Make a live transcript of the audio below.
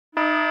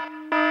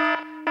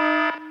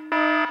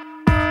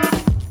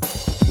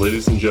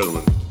Ladies and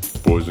gentlemen,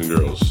 boys and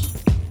girls,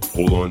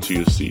 hold on to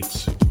your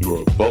seats. You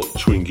are about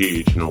to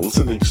engage in a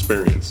listening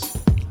experience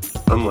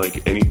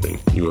unlike anything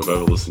you have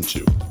ever listened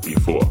to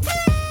before.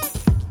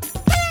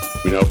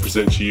 We now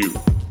present to you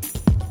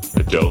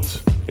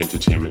Adult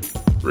Entertainment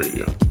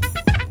Radio.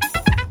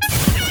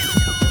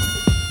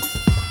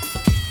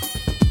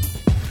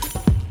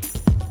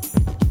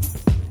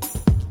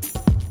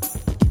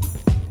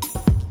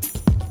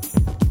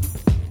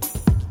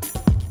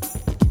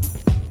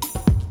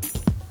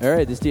 All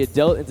right, this is the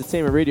Adult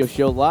Entertainment Radio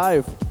Show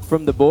live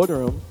from the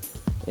boardroom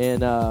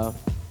in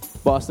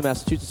Boston,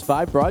 Massachusetts,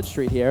 5 Broad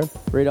Street here,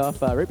 right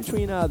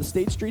between the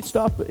State Street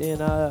stop and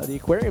the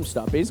Aquarium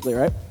stop, basically,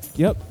 right?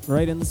 Yep,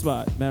 right in the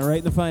spot, man, right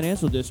in the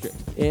financial district.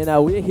 And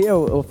we're here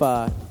with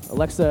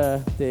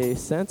Alexa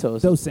Dos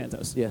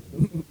Santos. Yeah.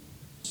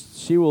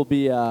 She will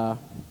be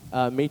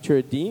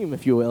maitre d',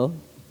 if you will,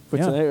 for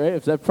tonight, right?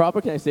 Is that proper?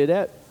 Can I say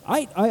that?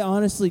 I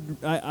honestly,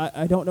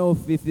 I don't know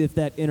if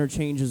that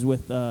interchanges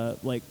with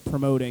like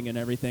promoting and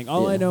everything.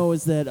 All I know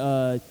is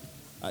that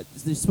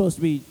there's supposed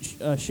to be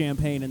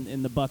champagne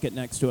in the bucket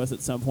next to us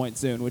at some point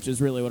soon, which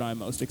is really what I'm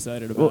most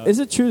excited about. Well, is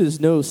it true there's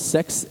no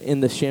sex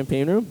in the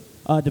champagne room?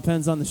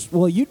 Depends on the...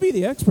 well, you'd be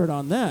the expert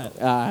on that.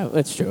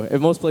 That's true.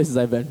 In most places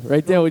I've been.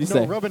 Right there, what'd you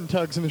say? No rubbing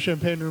tugs in the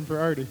champagne room for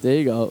Arty. There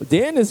you go.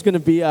 Dan is going to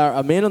be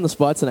our man on the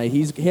spot tonight.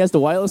 He has the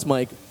wireless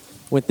mic.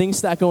 When things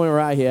start going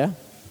awry here,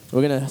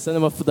 we're going to send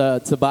him up to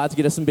the bar to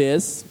get us some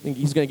beers. And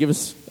he's going to give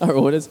us our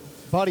orders.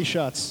 Body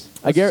shots.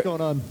 What's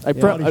going on?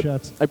 Body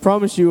shots. I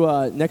promise you,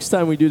 next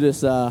time we do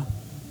this,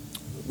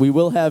 we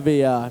will have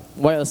a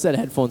wireless set of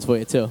headphones for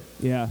you, too.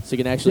 Yeah. So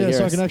you can actually hear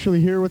so us. I can actually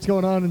hear what's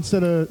going on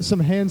instead of some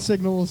hand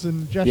signals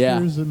and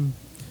gestures and...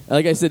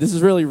 Like I said, this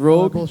is really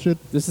rogue. Bullshit.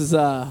 This is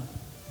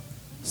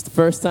it's the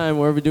first time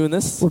we're ever doing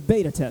this. We're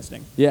beta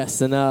testing. Yes,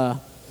 and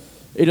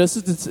this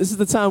is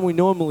the time we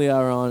normally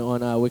are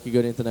on Wicked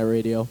Good Internet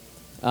Radio,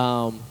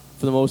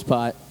 for the most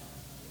part.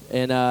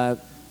 And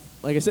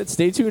like I said,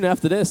 stay tuned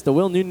after this. The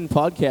Will Newton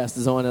podcast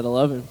is on at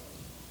 11.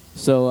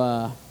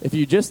 So if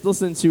you just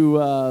listen to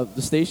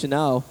the station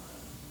now,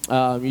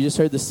 you just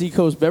heard the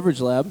Seacoast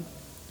Beverage Lab,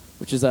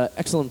 which is an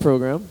excellent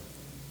program.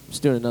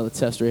 Just doing another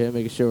test right here,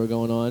 making sure we're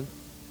going on.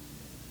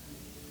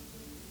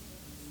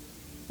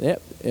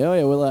 Yep. Oh,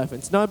 yeah, we're laughing.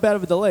 It's not bad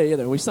of a delay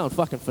either. We sound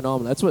fucking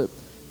phenomenal.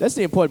 That's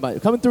the important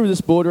part. Coming through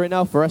this board right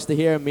now, for us to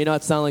hear, may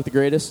not sound like the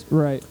greatest.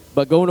 Right.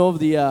 But going over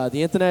the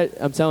internet,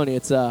 I'm telling you,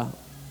 it's a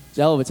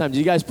hell of a time. Did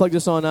you guys plug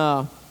this on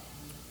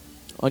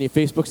your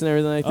Facebooks and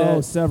everything like that?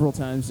 Oh, several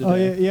times today.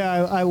 Oh,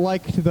 yeah. I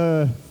liked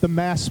the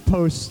mass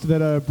post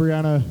that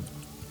Brianna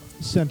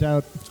sent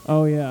out.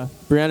 Oh, yeah.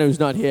 Brianna, who's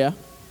not here.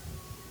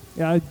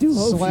 Yeah, I do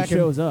hope she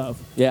shows up.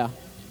 Yeah.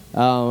 They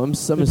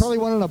probably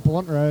wanted a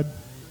blunt ride.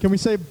 Can we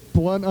say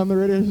blunt on the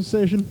radio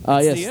station?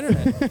 Yes. The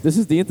internet. This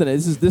is the internet.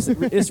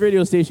 This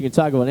radio station can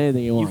talk about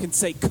anything you want. You can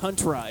say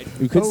cunt ride.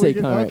 You could say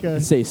cunt ride. Okay. You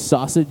can say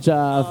sausage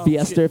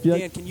fiesta if you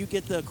like. Dan, can you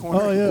get the corner?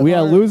 Oh, yeah. We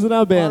are losing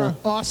our banner.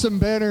 Our awesome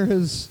banner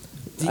has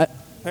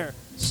Here.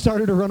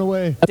 started to run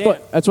away.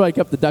 That's why I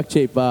kept the duct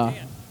tape.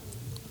 Dan.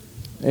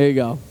 There you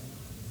go.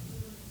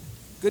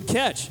 Good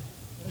catch.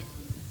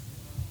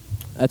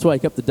 That's why I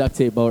kept the duct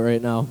tape out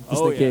right now,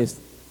 just in case.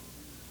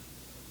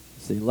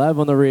 See, live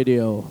on the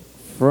radio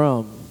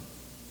from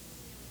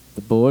the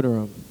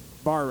boardroom.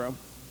 Bar room.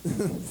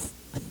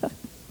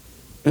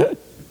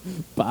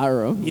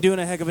 Barroom. You're doing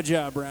a heck of a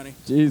job, Brownie.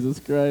 Jesus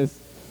Christ.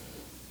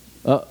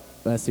 Oh,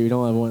 let's see. We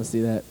don't ever want to see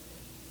that.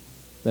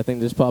 That thing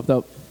just popped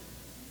up.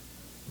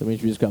 That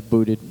means we just got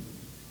booted.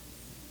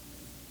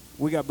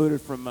 We got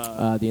booted from...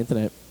 the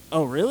internet.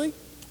 Oh, really?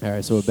 All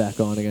right, so we're back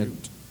on again.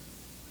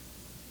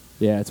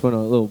 Yeah, it's been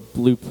a little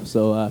bloop.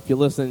 So if you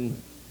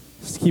listen,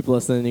 just keep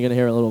listening. You're going to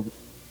hear a little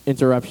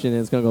interruption,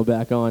 and it's going to go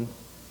back on.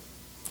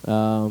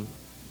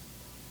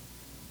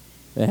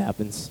 It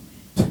happens.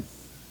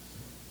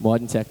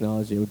 Modern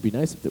technology. It would be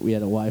nice if we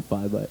had a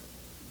Wi-Fi, but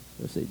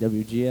let's say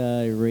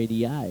WGI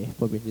Radio.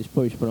 Probably should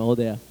put a hole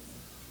there.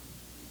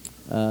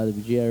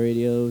 WGI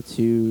Radio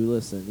to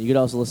listen. You could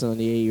also listen on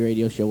the AE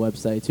Radio Show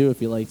website, too,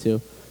 if you like to.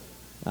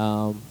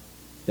 That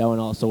one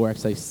also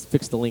works. I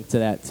fixed the link to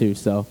that, too.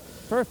 So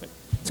Perfect.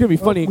 It's going to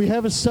be funny. We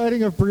have a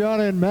sighting of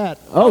Brianna and Matt.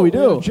 Oh, we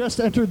do. Just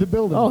entered the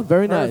building. Oh,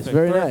 very nice.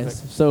 Very nice.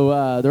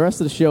 So the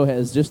rest of the show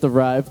has just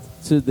arrived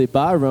to the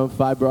bar room,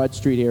 5 Broad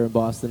Street here in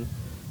Boston,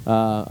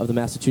 of the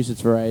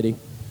Massachusetts variety.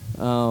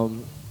 Yeah,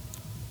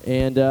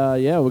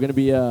 we're going to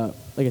be,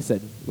 like I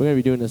said, we're going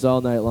to be doing this all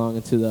night long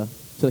until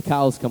the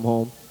cows come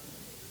home.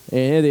 And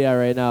here they are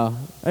right now.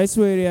 Hey,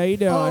 sweetie, how you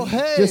doing? Oh,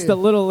 hey. Just a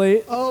little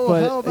late. Oh,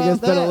 but how about I guess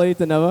better that? late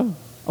than never.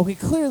 Okay,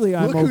 clearly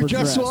I'm Look overdressed. who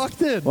just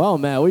walked in. Wow,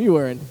 Matt, what are you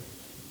wearing?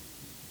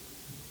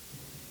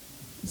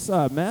 What's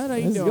up, Matt? How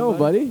you Let's doing, go,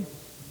 buddy.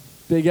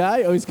 Big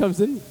guy always comes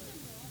in.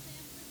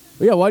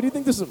 But yeah, why do you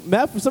think this is...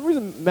 Matt, for some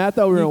reason, Matt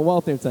thought we were in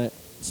Waltham tonight.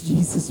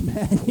 Jesus,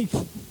 Matt.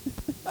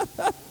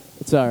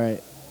 It's all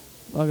right.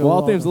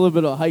 Waltham's a little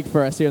bit of a hike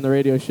for us here on the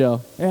radio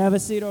show. Hey, have a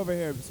seat over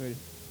here, sweetie.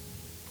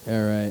 All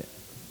right.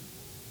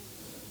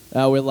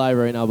 We're live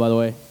right now, by the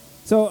way.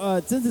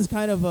 So since it's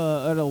kind of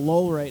at a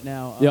lull right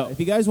now, Yeah. if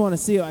you guys want to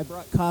see it, I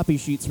brought copy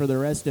sheets for the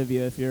rest of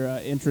you if you're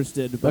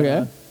interested. But,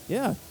 Okay.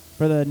 yeah,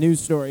 for the news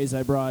stories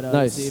I brought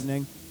Nice. this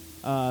evening.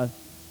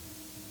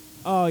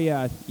 Oh,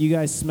 yeah, you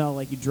guys smell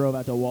like you drove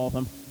out to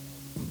Waltham.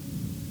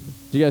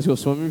 Did you guys go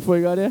swimming before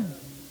you got here?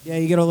 Yeah,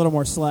 you get a little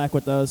more slack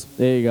with those.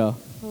 There you go.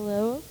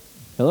 Hello?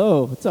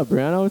 Hello, what's up,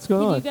 Brianna? What's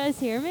going Can on? you guys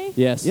hear me?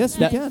 Yes. Yes, we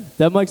that, can.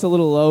 That mic's a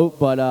little low,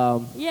 but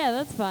Yeah,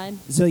 that's fine.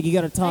 So you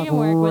got to talk can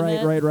work with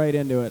right, it. right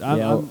into it. I'm,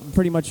 Yeah. I'm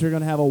pretty much you're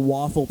going to have a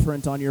waffle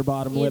print on your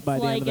bottom lip It's by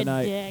the like end of the a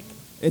night. dick.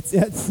 It's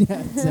yeah,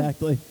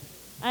 exactly.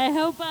 I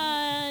hope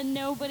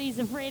nobody's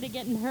afraid of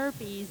getting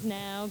herpes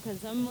now,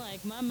 because I'm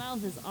like, my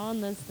mouth is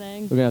on this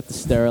thing. we're gonna have to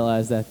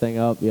sterilize that thing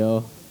up,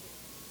 yo.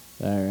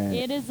 All right.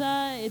 It is,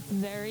 it's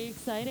very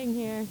exciting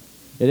here.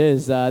 It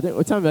is.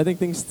 What time? I think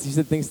things. She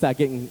said things start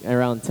getting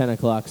around 10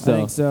 o'clock. I So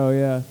think so,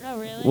 yeah. Oh,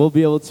 really? we'll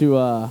be able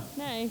to.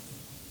 Nice.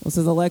 Well,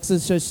 says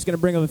Alexis, she's going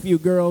to bring up a few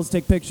girls,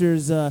 take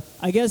pictures.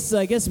 I guess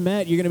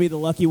Matt, you're going to be the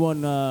lucky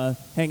one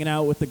hanging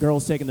out with the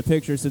girls taking the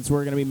pictures since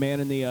we're going to be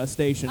manning the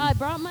station. I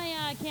brought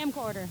my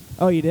camcorder.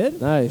 Oh, you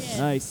did? Nice.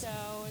 Yeah, Nice. So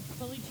it's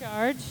fully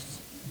charged.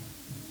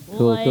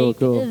 Cool, like cool,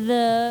 cool.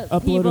 The Upload a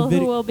people who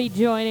video- will be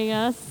joining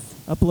us.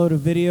 Upload a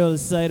video to the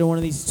site of one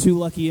of these two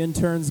lucky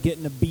interns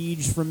getting a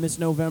beej from Miss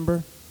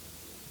November.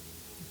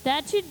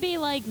 That should be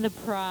like the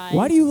prize.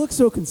 Why do you look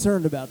so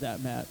concerned about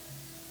that, Matt?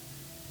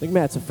 I think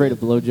Matt's afraid of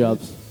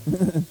blowjobs.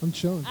 I'm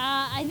chilling.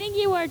 I think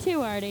you are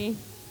too, Arty.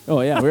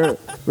 Oh yeah, we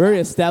already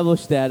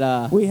established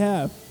that We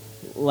have.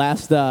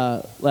 last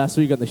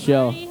week on the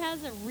show. Arty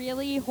has a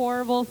really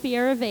horrible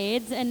fear of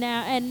AIDS, and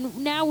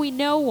now we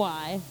know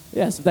why.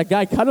 Yes, that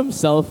guy cut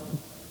himself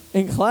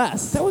in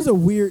class. That was a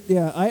weird.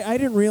 Yeah, I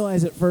didn't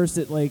realize at first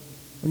that like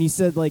when you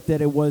said like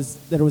that it was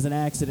an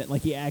accident,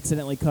 like he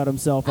accidentally cut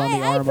himself on the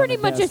arm. I on pretty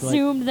the much desk, like-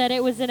 assumed that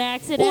it was an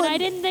accident. Well, I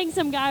didn't think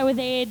some guy with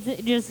AIDS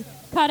just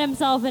cut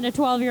himself in a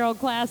 12-year-old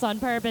class on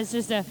purpose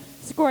just to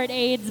squirt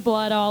AIDS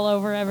blood all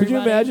over everybody.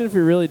 Could you imagine if he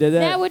really did that?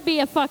 That would be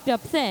a fucked up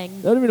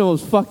thing. That would be the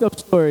most fucked up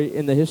story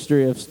in the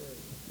history of.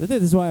 This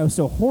is why I was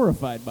so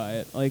horrified by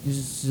it. Like it's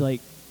just like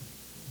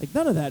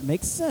none of that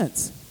makes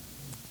sense.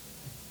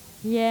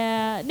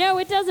 Yeah. No,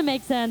 it doesn't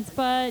make sense,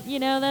 but,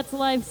 that's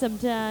life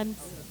sometimes.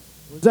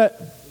 Was that?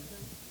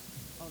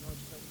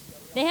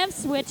 They have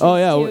switches, Oh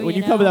yeah, too, when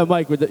you cover that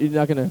mic, you're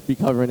not gonna be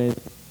covering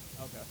anything.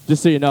 Okay.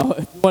 Just so you know,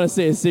 if you want to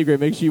say a secret,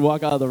 make sure you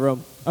walk out of the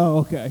room. Oh,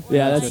 okay.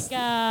 Yeah, Like, that's.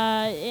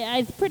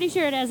 I'm pretty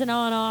sure it has an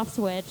on-off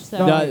switch. So.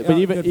 No, No, yeah, but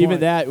good even point.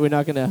 that,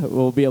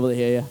 we'll be able to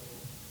hear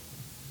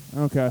you.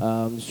 Okay.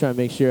 Just trying to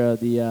make sure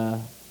the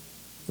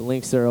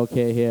links are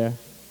okay here.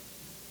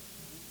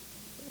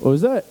 What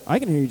was that? I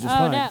can hear you just Oh,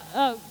 fine. no.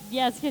 Oh,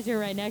 yeah, it's because you're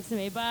right next to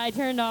me. But I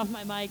turned off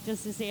my mic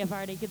just to see if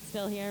Arty could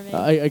still hear me.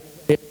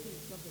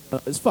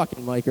 This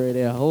fucking mic right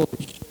there. Holy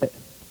shit.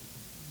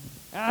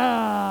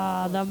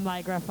 The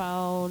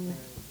microphone.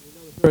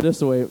 Throw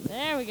this away.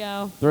 There we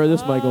go. Throw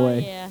this mic Oh,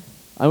 away. Yeah.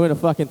 I'm going to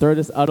fucking throw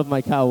this out of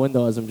my car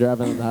window as I'm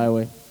driving on the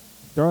highway.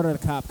 Throw it at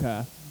a cop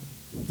car.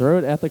 Throw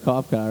it at the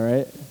cop car,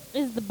 right?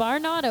 Is the bar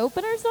not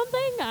open or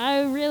something?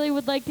 I really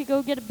would like to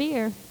go get a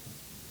beer.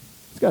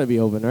 It's got to be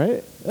open,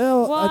 right?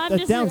 Well, I'm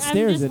just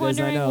downstairs it is. I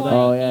wondering know why that.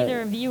 Oh, yeah.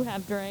 neither of you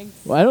have drinks.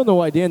 Well, I don't know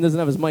why Dan doesn't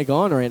have his mic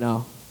on right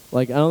now.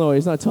 Like, I don't know why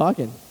he's not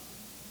talking.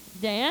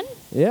 Dan?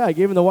 Yeah, I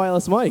gave him the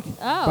wireless mic.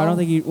 Oh. I don't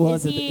think he- well,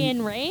 Is it's he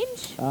in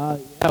range? Yeah,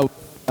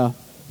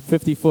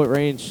 50-foot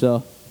range,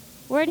 so.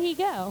 Where'd he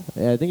go?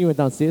 Yeah, I think he went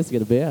downstairs to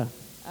get a beer.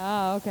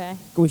 Oh, okay.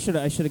 I should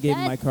have gave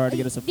him my car to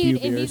get us a Dude, few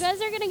if you beers.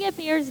 guys are going to get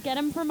beers, get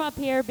them from up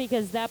here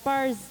because that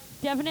bar is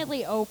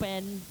definitely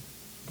open.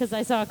 Because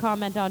I saw a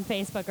comment on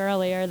Facebook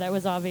earlier that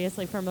was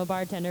obviously from a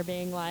bartender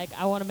being like,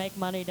 I want to make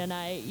money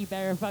tonight. You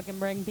better fucking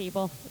bring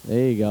people.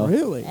 There you go.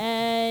 Really?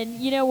 And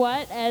you know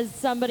what? As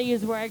somebody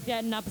who's worked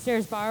at an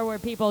upstairs bar where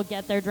people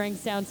get their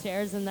drinks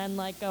downstairs and then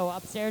like go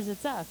upstairs, it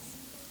sucks.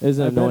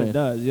 Isn't I it bet annoying? it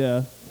does,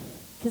 yeah.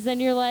 Because then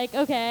you're like,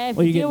 okay, I have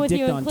Well, to you deal get with you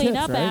dicked and on clean tips,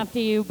 up right? after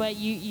you, but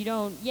you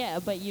don't,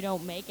 but you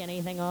don't make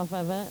anything off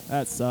of it.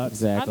 That sucks.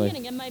 Exactly. I'm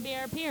going to get my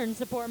beer up here and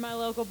support my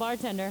local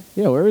bartender.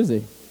 Yeah, where is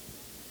he?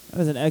 That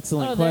was an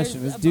excellent Oh,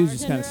 question. there's This a dude's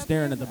just kind of bartender up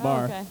staring there? at the Oh,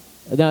 bar. okay.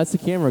 No, that's the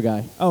camera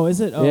guy. Oh, is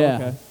it? Oh, yeah.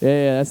 okay.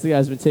 Yeah, that's the guy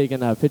who's been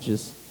taking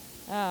pictures.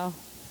 Oh.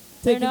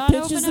 They're Taking not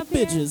pictures open of up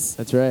here? bitches.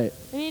 That's right.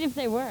 I mean, if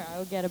they were, I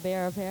would get a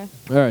beer up here.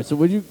 All right, so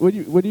what do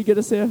you get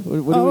us here?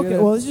 What do Oh, we okay.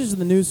 get? Well, this is just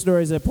the news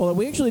stories I pulled up.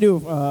 We actually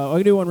do.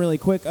 I'll do one really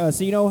quick.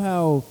 So you know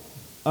how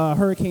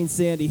Hurricane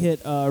Sandy hit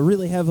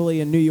really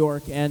heavily in New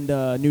York and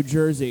New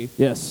Jersey.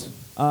 Yes.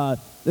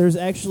 There's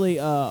actually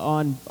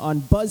on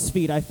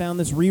BuzzFeed. I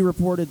found this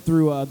re-reported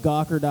through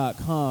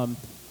Gawker.com.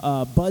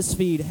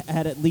 BuzzFeed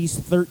had at least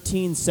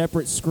 13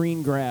 separate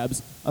screen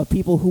grabs of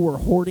people who were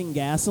hoarding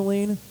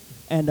gasoline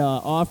and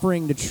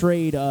offering to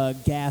trade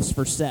gas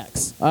for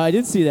sex. I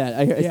did see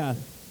that. Yeah.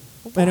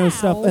 And it was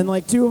stuff, Wow. and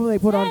like two of them they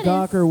put on That is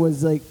Gawker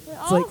was like,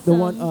 it's like the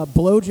one awesome.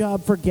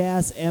 blowjob for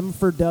gas, M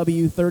for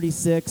W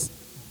 36,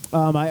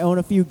 I own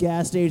a few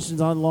gas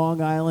stations on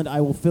Long Island.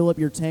 I will fill up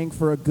your tank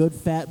for a good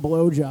fat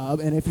blowjob,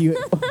 and if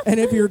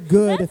you're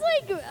good, That's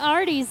like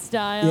Arty's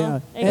style. Yeah.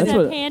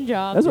 Except hand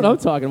job. That's what I'm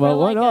talking about. For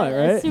Why like not,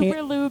 a right? super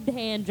lubed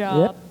hand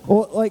job.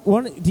 well, like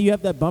do you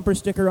have that bumper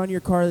sticker on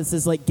your car that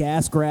says like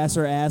gas, grass,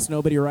 or ass?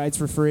 Nobody rides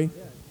for free.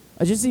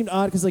 It just seemed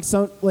odd because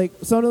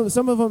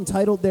some of them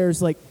titled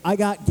theirs like I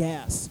got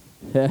gas,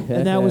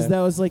 and that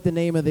was like the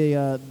name of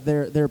the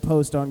their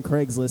post on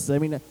Craigslist. I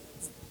mean,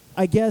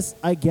 I guess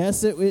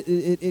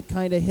it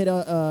kind of hit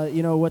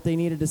what they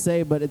needed to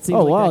say, but it seems.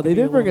 Oh like wow, that could they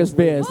be a did bring little us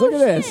beers. Look at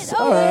shit. this.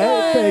 Oh, All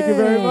right, thank you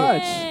very yay.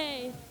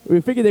 much. We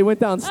figured they went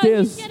Oh,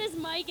 downstairs. he's got his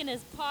mic in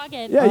his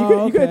pocket. Yeah,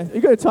 Oh, you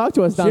could have talked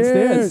to us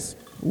downstairs. Cheers.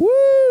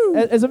 Woo!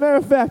 As a matter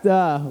of fact,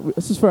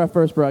 this is for our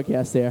first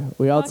broadcast here.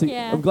 Fuck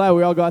yeah. I'm glad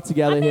we all got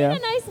together I made here. a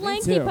nice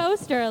lengthy too.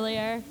 post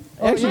earlier.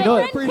 Actually, My no,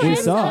 friend appreciate Chris,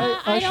 it. We saw it.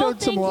 I I don't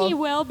showed some think he love.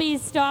 will be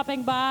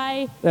stopping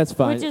by, That's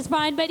fine. which is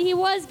fine. But he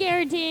was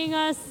guaranteeing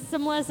us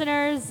some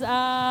listeners.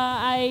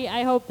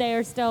 I hope they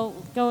are still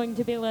going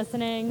to be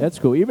listening. That's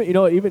cool.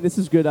 Even this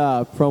is good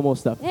promo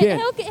stuff. Dan,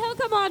 He'll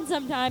come on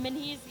sometime, and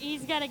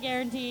he's got a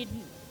guaranteed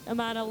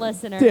amount of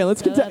listeners. Dan,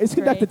 let's so that's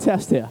conduct the great.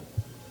 test here.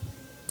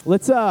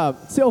 Let's see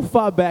how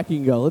far back you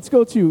can go.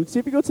 See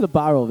if you go to the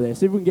bar over there.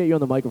 See if we can get you on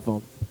the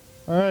microphone.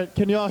 All right,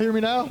 can you all hear me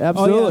now?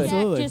 Absolutely. Yeah,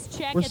 Absolutely. just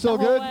check We're it still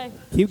the whole good? way.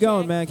 Keep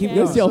going, Check, man. Keep check.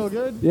 going. Yes, yo. So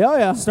good? Yeah,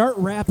 yeah. Start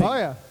rapping. Oh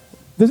yeah.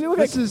 Does it look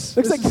This like is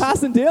looks this like is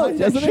Carson Daly, high-tech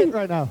doesn't shit it?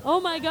 right now.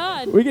 Oh my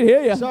God, We can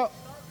hear you. So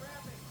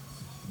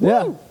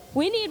Yeah.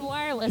 we need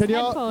wireless can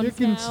y'all? headphones You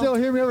can now. still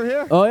hear me over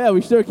here? Oh yeah,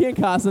 we sure can,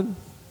 Carson.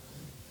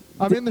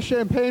 I'm in the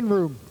champagne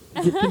room.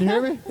 Can you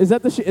hear me? Is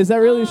that is that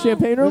really the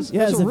champagne room? There's-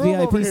 Yeah, there's a room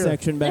over VIP here.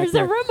 section back There's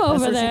there. a room That's over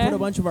where she there. put a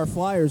bunch of our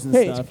flyers and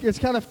Hey, stuff. It's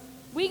kind of.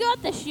 We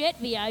got the shit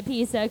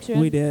VIP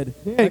section. We did.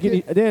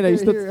 Dan, Dan, are you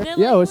still? Here, They're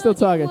Yeah, like, we're still "We'll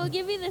talking. We'll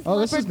give you this Oh,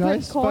 this is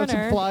nice. Found some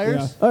corner. flyers.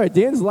 Yeah. All right,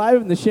 Dan's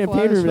live in the champagne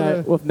Flyers room for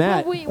tonight the- with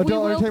Matt. Well, we Adult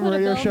will Entertainment put a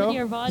Radio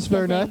Belvedere show. vodka It's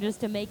very thing nice. just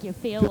to make you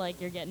feel like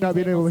you're getting Not a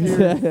being able to table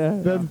hear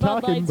service. them Bud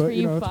talking, Lights but for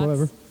you know, it's fucks.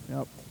 whatever.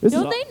 This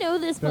Don't is, they know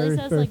this Very, place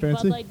has very like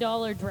fancy. Bud Light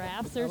dollar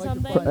drafts or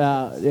something?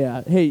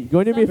 yeah. Hey, you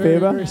want to do me a Very,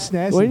 favor? very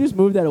snazzy. Why don't you just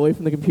move that away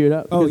from the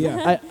computer? Oh, Because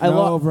yeah. I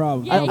No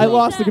problem. Yeah, I you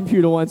lost the said-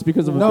 computer once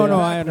because of a No, bear. no,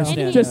 I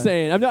understand. Just that.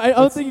 saying. I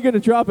don't think you're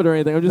gonna drop it or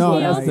anything. I'm just No,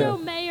 letting He no, it out also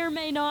there. may or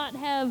may not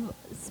have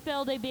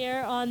spilled a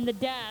beer on the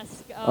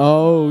desk. Of,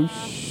 Oh,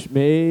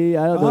 me.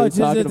 I don't know Oh, what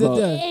you're talking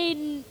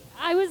about.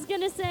 I was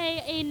gonna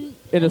say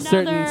In a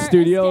certain another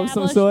studio of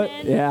some sort.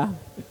 establishment.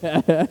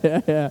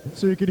 Yeah.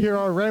 So you could hear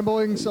our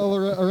ramblings all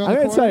around I'm the gonna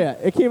corner? tell you,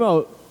 it came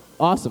out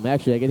awesome.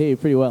 Actually, I can hear you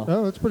pretty well.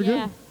 Oh, that's pretty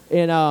Yeah. good.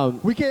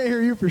 And We can't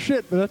hear you for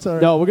shit, but that's all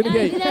right. no, we're gonna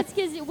get. That's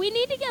because we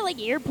need to get like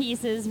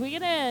earpieces. We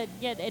gotta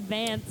get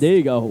advanced. There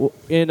you go.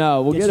 And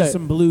we'll Get get you it.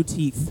 some blue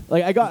teeth.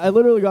 Like I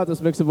literally got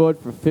this mixer board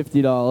for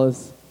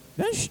 $50,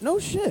 No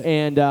shit.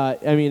 and I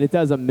mean it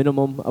does a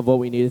minimum of what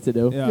we needed to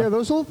do. Yeah,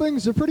 those little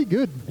things are pretty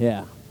good.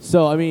 Yeah.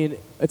 So I mean,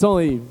 it's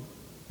only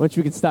once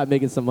we can stop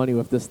making some money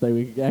with this thing,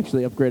 we can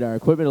actually upgrade our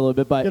equipment a little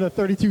bit. But Get a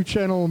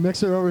 32-channel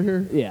mixer over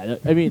here. yeah,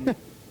 I mean,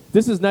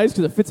 this is nice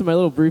because it fits in my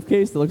little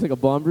briefcase. That looks like a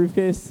bomb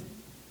briefcase.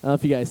 I don't know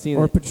if you guys seen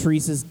Or it.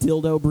 Patrice's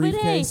dildo But hey,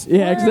 briefcase. Yeah,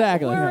 we're-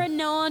 exactly. We're a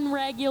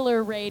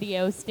non-regular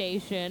radio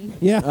station,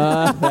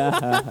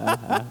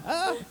 Yeah.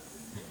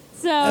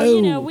 so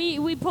you know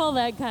we pull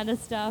that kind of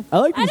stuff. I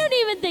like I these- don't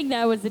even think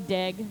that was a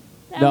dig.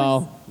 That No,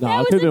 was, no, that it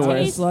was could've a been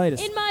worse. taste-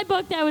 Slightest. In my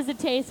book, that was a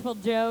tasteful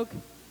joke.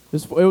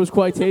 It was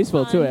quite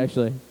tasteful too, fun.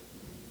 actually.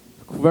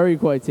 Very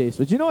quite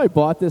tasteful. But you know, I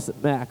bought this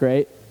Mac,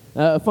 right?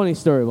 A funny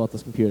story about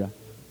this computer.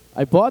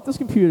 I bought this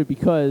computer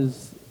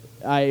because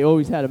I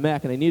always had a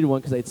Mac and I needed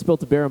one because I had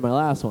spilt a beer on my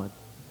last one.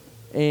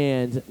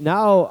 And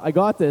now I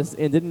got this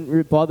and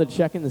didn't bother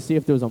checking to see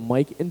if there was a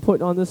mic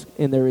input on this,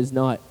 and there is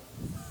not.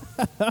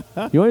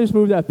 You want to just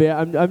move that bear?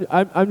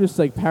 I'm just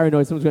like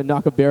paranoid someone's gonna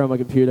knock a bear on my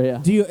computer. Yeah.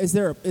 Do you? Is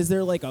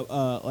there like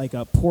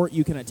a port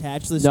you can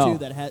attach this No. to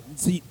that has?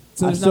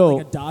 So there's so- not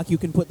like a dock you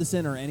can put this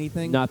in or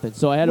anything. Nothing.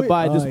 So I had to Wait.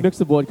 buy this Aye.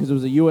 mixer board because it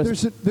was a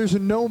US. There's a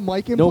no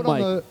mic No input on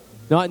mic. the.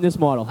 Not in this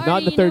model. Alright, Not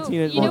in the you know-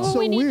 13-inch You know model. what so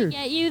we need weird. to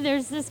get you?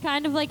 There's this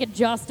kind of like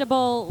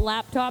adjustable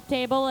laptop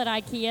table at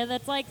IKEA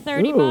that's like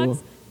 30 Ooh. bucks,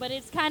 but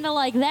it's kind of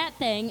like that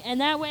thing, and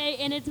that way,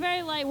 and it's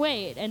very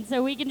lightweight, and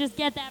so we can just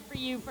get that for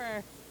you for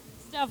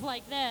stuff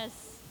like this.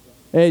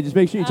 Hey, just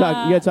make sure you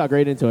talk. You gotta talk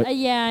right into it.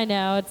 Yeah, I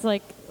know. It's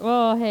like,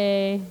 oh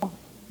hey.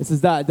 This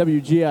is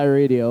WGI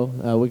Radio.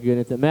 We can get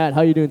into it. Matt,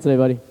 how you doing today,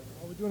 buddy?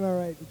 Oh, we're doing all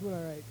right. We're doing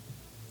all right.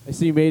 I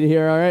see you made it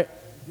here. All right.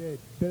 Good.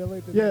 Better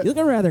late than Yeah. You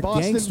looking rather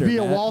Boston gangster,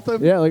 via Matt.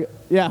 Waltham.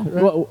 Yeah.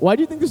 Right. Why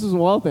do you think this was in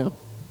Waltham?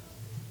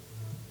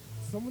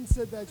 Someone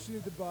said that shit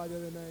at the bar the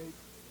other night.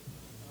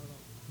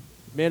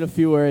 Man of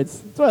few words.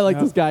 That's why I like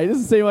Yeah. this guy. He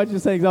doesn't say much.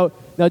 Just hangs out.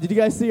 Now, did you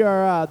guys see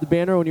our the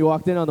banner when you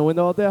walked in on the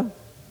window out there?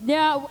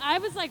 Yeah, I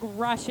was like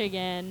rushing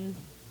in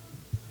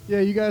Yeah,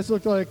 you guys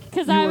looked like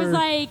because you I was were-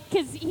 like,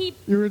 because he.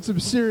 you were in some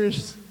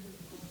serious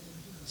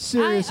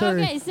hurry.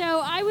 Okay,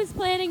 so I was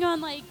planning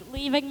on like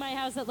leaving my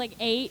house at like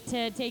 8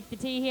 to take the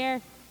tea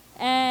here,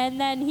 And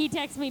then he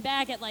texts me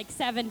back at like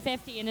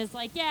 7:50 and is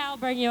like, yeah, I'll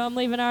bring you. I'm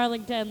leaving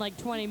Arlington like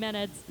 20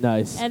 minutes.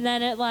 Nice. And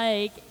then at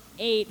like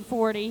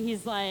 8:40,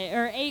 he's like,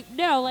 or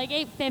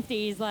 8:50,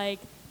 he's like,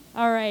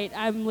 all right,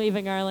 I'm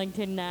leaving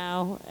Arlington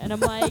now. And I'm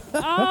like,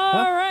 all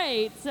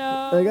right,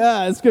 so.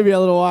 It's going to be a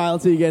little while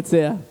until he gets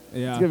here.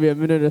 Yeah. It's going to be a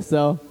minute or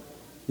so.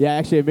 Yeah,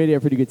 actually, I made it a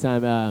pretty good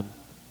time.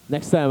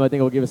 Next time, I think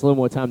it'll give us a little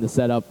more time to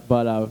set up.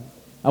 But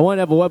I wanted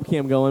to have a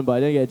webcam going, but I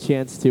didn't get a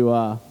chance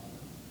to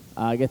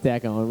get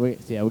that going.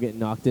 We're getting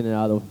knocked in and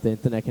out of the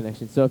internet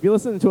connection. So if you're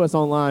listening to us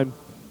online,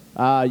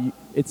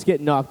 it's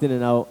getting knocked in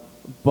and out.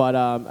 But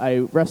I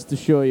rest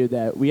assure you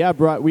that we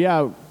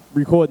are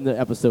recording the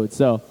episode.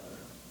 So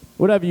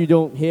whatever you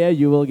don't hear,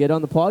 you will get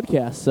on the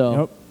podcast.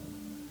 So,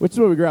 which is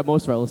where we grab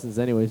most of our listens,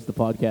 anyways. The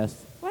podcast.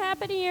 What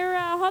happened to your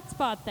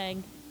hotspot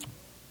thing?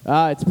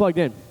 It's plugged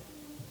in,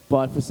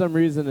 but for some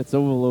reason it's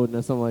overloading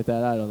or something like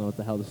that. I don't know what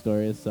the hell the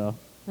story is. So,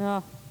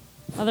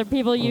 Other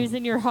people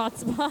using your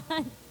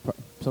hotspot.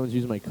 Someone's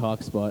using my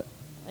cock spot.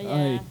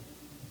 Yeah.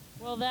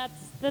 Well,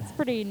 that's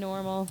pretty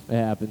normal. It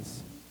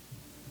happens.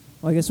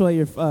 Well, I guess while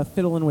you're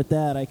fiddling with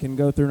that, I can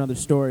go through another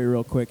story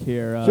real quick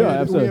here. Sure,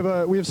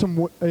 absolutely. We have some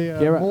mobile.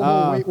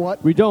 Wait,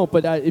 what? We don't,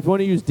 but if you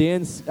want to use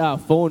Dan's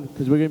phone,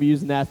 because we're going to be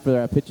using that for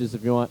our pictures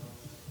if you want.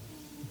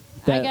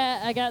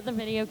 I got the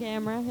video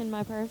camera in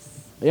my purse.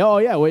 Oh,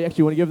 yeah. Well, you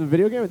actually want to give them the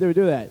video camera? They would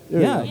do that.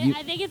 Yeah.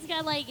 I think it's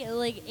got like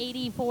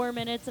 84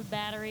 minutes of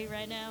battery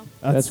right now.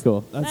 That's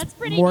cool. That's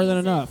pretty more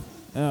than decent.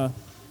 enough.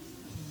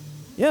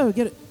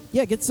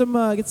 Yeah, get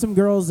some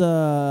girls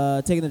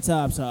taking their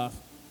tops off.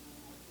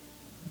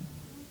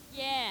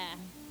 Yeah,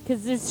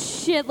 because there's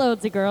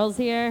shitloads of girls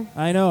here.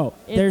 I know.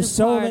 It's There's a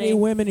so party. many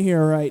women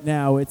here right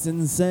now. It's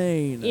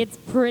insane. It's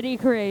pretty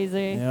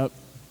crazy. Yep.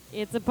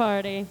 It's a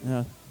party. Yeah.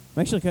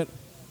 I'm actually kind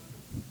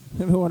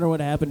of wondering what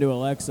happened to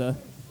Alexa.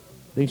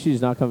 Think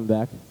she's not coming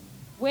back?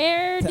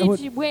 Where That did would-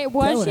 you? Wait, That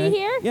was would she act-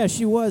 here? Yeah,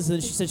 she was.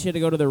 And she said she had to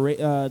go to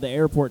the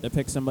airport to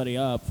pick somebody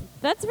up.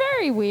 That's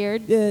very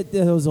weird. It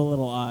was a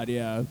little odd,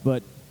 yeah.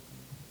 But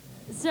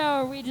So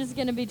are we just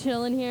gonna be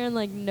chilling here and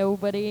like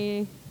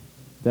nobody?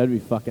 That'd be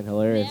fucking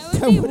hilarious. That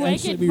would That be would wicked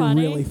actually be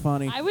funny. really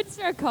funny. I would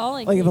start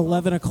calling. like if people.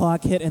 11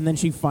 o'clock hit and then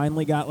she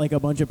finally got like a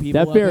bunch of people.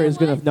 That up beer there. is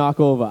going to knock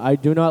over. I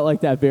do not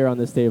like that beer on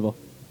this table.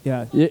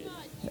 Yeah. Yeah.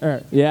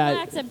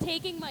 Relax, I'm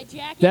taking my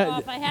jacket That-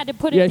 off. I had to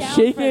put You're it down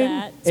shaking, for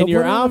that. and So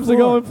your put it on the arms are floor.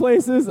 going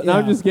places, and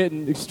I'm Yeah. just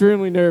getting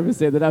extremely nervous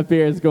here that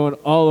beer is going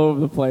all over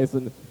the place,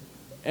 and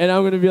I'm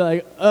going to be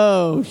like,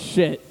 oh,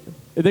 shit.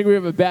 I think we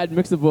have a bad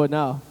mixer board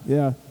now.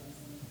 Yeah.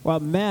 Well,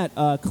 Matt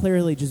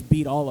clearly just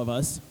beat all of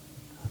us.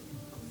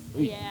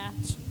 Yeah,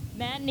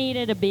 Matt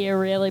needed a beer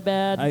really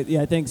bad.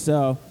 I think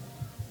so.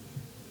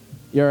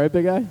 You all right,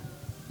 big guy?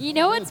 You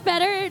know what's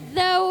better,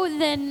 though,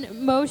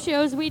 than most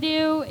shows we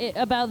do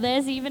about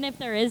this, even if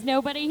there is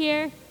nobody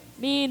here,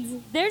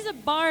 means there's a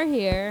bar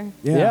here.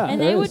 Yeah.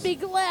 And there they is. would be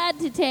glad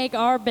to take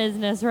our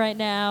business right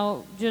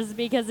now just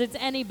because it's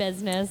any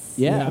business.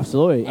 Yeah, Yeah.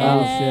 absolutely.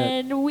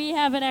 And we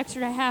have an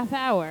extra half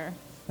hour.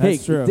 hey,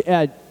 That's true.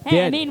 Hey,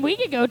 Dan, I mean, we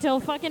could go till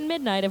fucking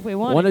midnight if we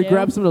wanted want to to.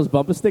 grab some of those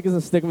bumper stickers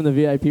and stick them in the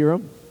VIP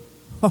room?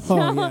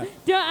 Oh,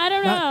 yeah. I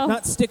don't know.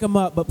 Not stick them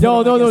up, but put No,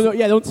 'em, no, I no, guess, no.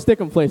 Yeah, don't stick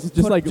them places.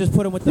 Just just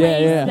put them with the Yeah,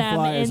 yeah. Them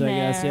flyers, in I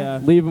guess. there. Yeah.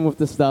 leave them with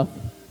the stuff.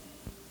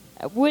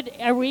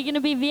 Are we gonna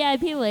be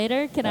VIP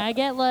later? Can I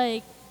get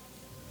like?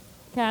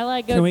 Can I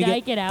like go Can we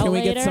dyke it out Can we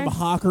later? get some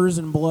hawkers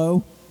and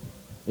blow?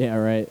 Yeah,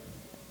 right.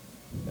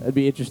 I'd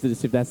be interested to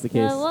see if that's the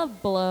case. I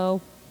love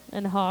blow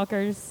and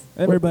hawkers.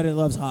 Everybody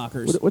loves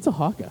hawkers. What's a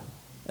hawker?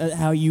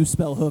 How you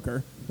spell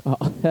hooker?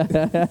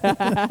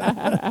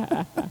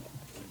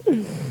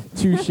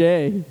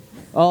 Touche.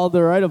 All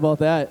the right about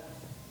that.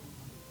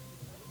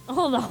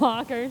 All the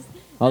hawkers.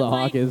 All the That's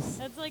like- hawkers.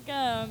 That's like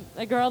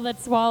a girl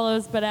that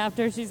swallows, but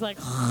after she's like,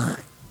 she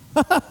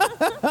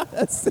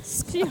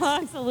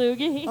hawks a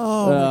loogie.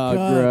 Oh, my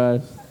God.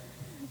 gross.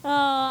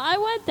 I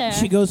went there.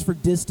 She goes for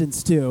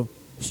distance too.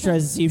 She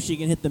tries to see if she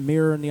can hit the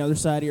mirror on the other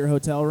side of your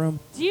hotel room.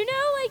 Do you know,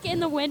 like in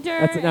the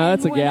winter,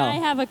 That's a when gal. I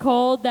have a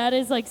cold, that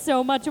is like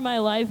so much of my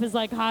life is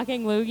like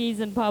hawking loogies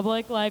in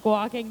public, like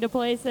walking to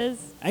places.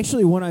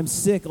 Actually, when I'm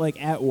sick,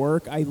 like at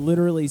work, I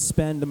literally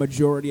spend the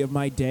majority of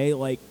my day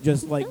like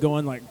just like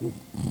going like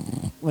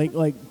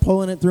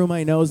pulling it through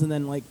my nose and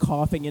then like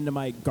coughing into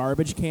my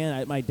garbage can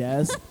at my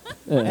desk.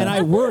 And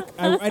I work.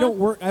 I don't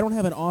work. I don't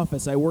have an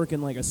office. I work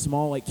in like a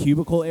small like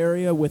cubicle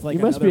area with like.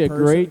 You must another be a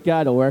person. great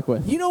guy to work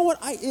with. You know what?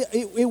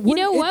 It You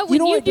know what?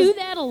 When you do does-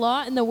 that a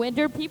lot in the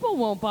winter, people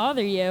won't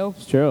bother you.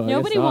 It's true. I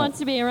Nobody guess not. wants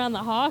to be around the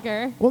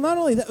hawker. Well, not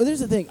only that. There's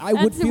the thing. I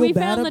would That's, feel we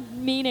bad. found the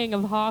meaning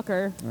of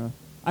hawker.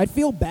 I'd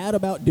feel bad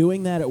about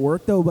doing that at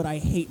work though, but I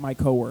hate my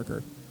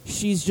coworker.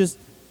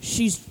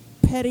 She's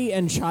petty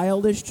and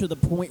childish to the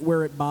point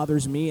where it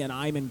bothers me, and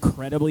I'm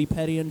incredibly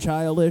petty and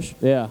childish.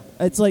 Yeah.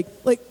 It's like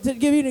to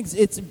give you an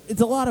it's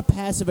a lot of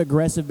passive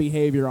aggressive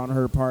behavior on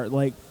her part.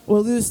 Like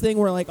we'll do this thing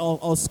where like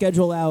I'll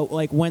schedule out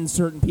like when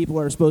certain people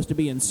are supposed to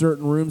be in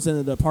certain rooms in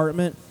the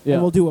department, Yeah.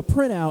 and we'll do a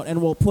printout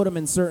and we'll put them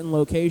in certain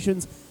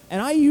locations.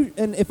 And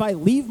if I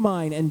leave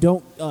mine and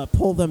don't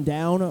pull them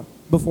down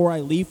before I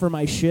leave for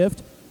my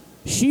shift,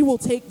 she will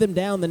take them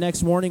down the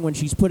next morning when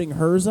she's putting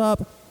hers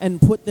up and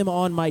put them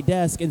on my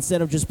desk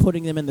instead of just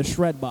putting them in the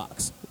shred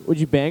box. Would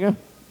you bang her?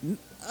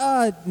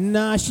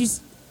 Nah,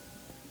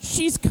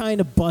 she's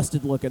kind of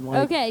busted looking.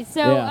 Like, Okay, so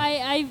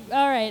Yeah.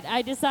 all right,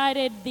 I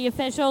decided the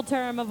official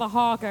term of a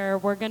hawker,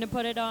 we're going to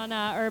put it on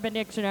Urban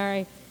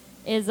Dictionary,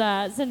 is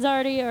since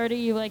Arty,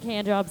 you like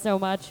hand jobs so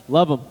much.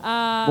 Love them.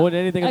 More than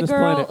anything on A this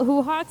girl planet.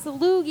 who hawks a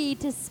loogie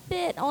to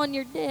spit on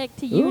your dick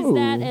to use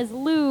that Ooh. as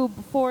lube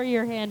for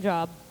your hand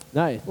job.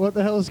 Nice. What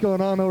the hell is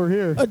going on over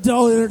here?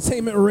 Adult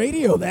Entertainment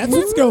Radio, that's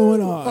what's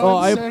going on. Oh,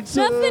 I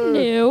Nothing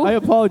new.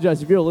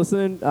 apologize if you're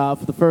listening for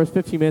the first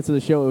 15 minutes of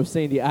the show. It was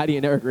saying the Arty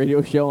and Eric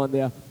radio show on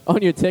there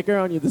on your ticker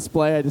on your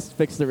display. I just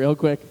fixed it real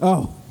quick.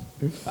 Oh,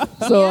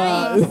 So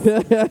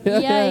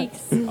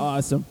Yikes.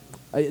 awesome.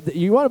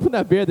 you want to put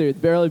that beer there? It's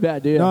barely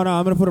bad, dude. No, I'm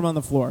going to put them on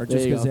the floor just There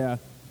you because, go. yeah.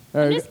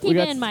 All I'm right, just we keeping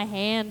got it in my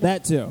hand.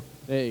 That too.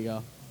 There you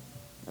go.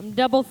 I'm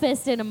double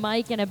fisting a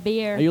mic and a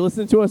beer. Are you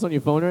listening to us on your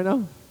phone right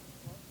now?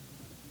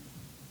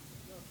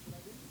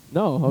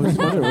 No, I was just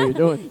wondering what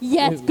you're doing.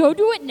 Yes, go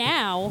do it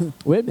now.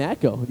 Where'd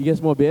Matt go? Did you get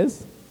some more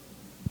beers?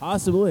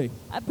 Possibly.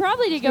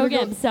 Probably to He's go gonna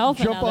get himself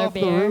jump another off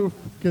the beer. roof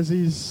because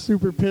he's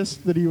super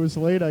pissed that he was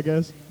late, I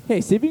guess.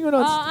 Hey, see if you can go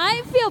down.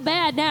 I feel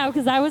bad now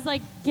because I was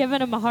like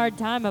giving him a hard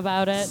time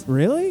about it.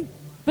 Really?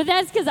 But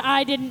that's because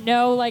I didn't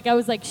know. Like, I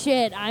was like,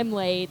 shit, I'm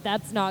late.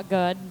 That's not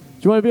good.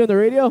 Do you want to be on the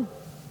radio?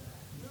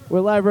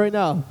 We're live right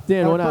now.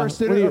 Dan, Our when first,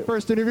 when do you,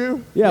 first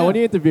interview? yeah, when do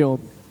you interview him?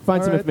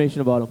 Find All some right.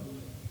 information about him.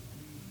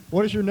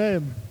 What is your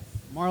name?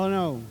 Marlon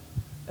O.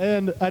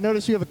 And I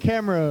noticed you have a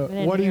camera. I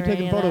didn't What are you hear any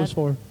taking of photos that.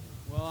 for?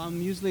 Well,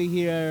 I'm usually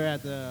here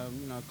at the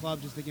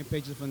club just taking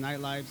pictures for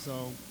nightlife,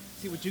 so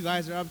see what you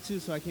guys are up to,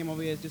 so I came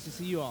over here just to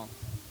see you all.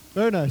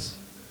 Very nice.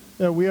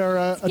 Yeah, we are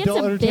Let's get Adult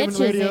some Entertainment bitches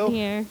Radio. in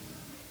here.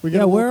 We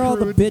Yeah, a where are little all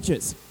the crude.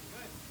 bitches?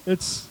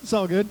 It's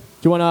all good. Do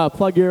you want to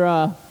plug your?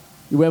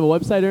 You have a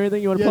website or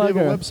anything you want to Yeah, do plug?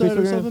 you have a or website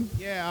or Facebook something?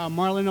 Yeah,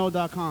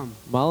 marlino.com.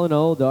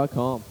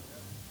 Malino.com.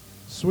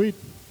 Sweet.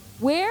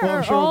 Where Well, I'm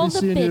are sure we'll all be the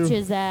seeing you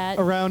bitches at?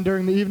 Around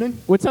during the evening?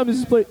 What time does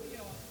this place?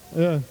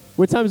 Yeah.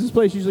 What time does this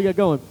place usually get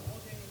going?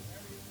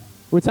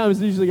 What time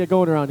does it usually get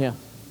going around here?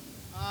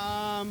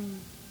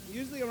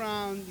 Usually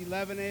around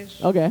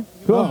 11-ish. Okay,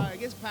 cool. It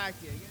gets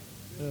packed here.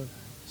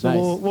 So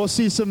Nice. we'll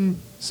see some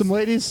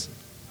ladies.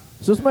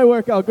 So this might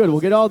work out good. We'll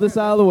get all this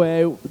out of the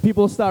way.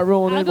 People will start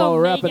rolling I'll in while go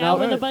we're make wrapping out out.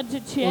 with a bunch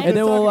of chicks. And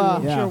then we'll,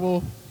 I'm Yeah. sure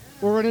we'll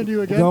run into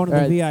you again. Going to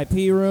the All right.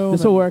 VIP room.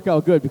 This will and- work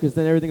out good because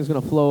then everything's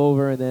going to flow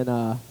over and then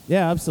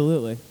Yeah,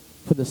 absolutely.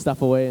 put the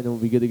stuff away and then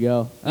we'll be good to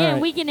go. Yeah, All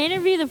right. we can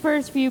interview the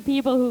first few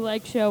people who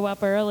like show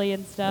up early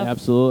and stuff.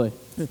 Absolutely.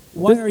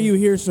 Why are you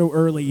here so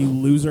early, you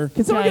loser?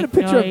 Can someone get a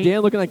picture of Night. Dan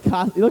looking like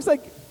he looks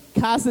like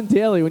Carson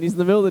Daly when he's in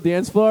the middle of the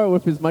dance floor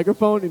with his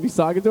microphone and he's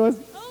talking to us?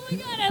 Oh my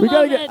god, I We gotta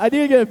love get. it. I need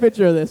to get a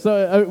picture of this.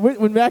 So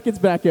when Matt gets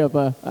back up,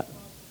 what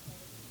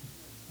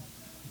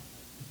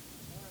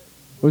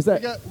was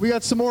that? We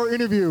got some more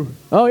interview.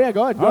 Oh yeah,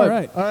 go ahead. Go All ahead.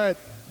 right. All right.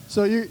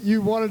 So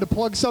you wanted to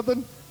plug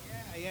something?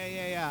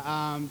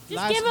 Yeah. Just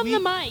Last give him week, the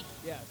mic.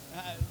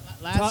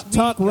 Last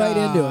Talk week, right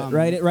into it.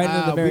 Right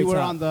into the very we were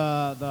top. on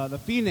the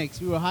Phoenix.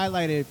 We were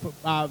highlighted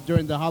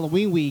during the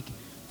Halloween week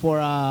for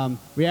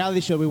reality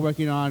show we're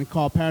working on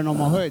called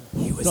Paranormal Hood.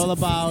 It's all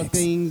about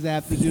things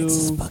that have to Phoenix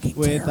is do fucking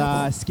with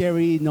terrible.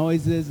 scary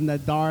noises in the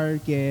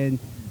dark and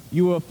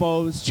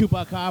UFOs,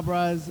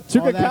 chupacabras,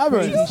 all that Chupacabras.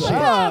 crazy shit.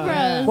 Chupacabras.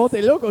 Yeah.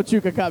 Monte Loco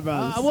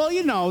Chupacabras.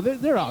 Well,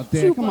 they're out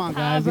there. Come on,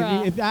 guys.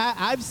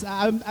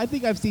 Chupacabra. I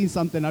think I've seen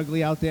something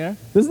ugly out there.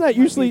 Doesn't that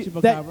usually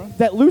Chupacabra.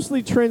 that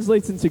loosely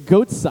translates into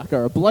goat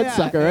sucker or blood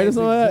sucker, right? That's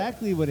Isn't that-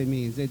 exactly what it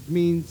means. It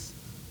means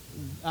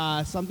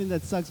something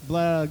that sucks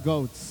blood out of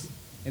goats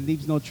and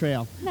leaves no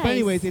trail. Nice. But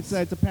anyways, it's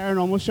a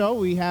paranormal show.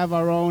 We have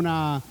our own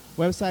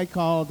website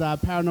called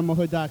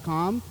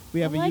paranormalhood.com.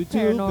 We have I a like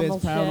YouTube. paranormal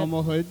It's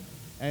Paranormal Hood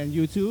and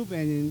YouTube,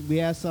 and we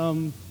have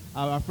some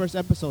our first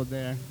episode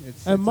there.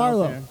 It's And out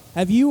Marlo, there.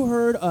 have you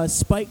heard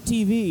Spike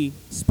TV?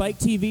 Spike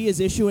TV is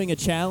issuing a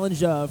challenge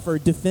for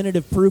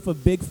definitive proof of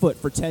Bigfoot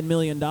for $10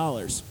 million.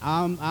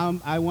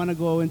 I want to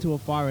go into a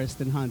forest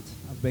and hunt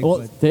a Bigfoot.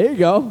 Well, there you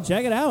go.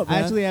 Check it out, I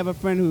man. actually have a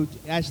friend who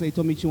actually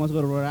told me she wants to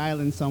go to Rhode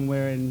Island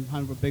somewhere and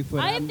hunt for Bigfoot.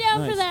 I am down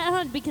Nice. for that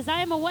hunt because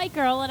I am a white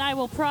girl and I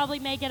will probably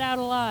make it out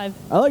alive.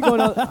 I like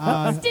going out.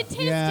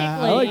 Statistically. yeah,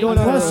 I like going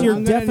out- Plus, you're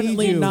I'm gonna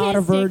definitely need you. not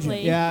a virgin.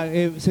 Statistically.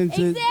 Yeah, since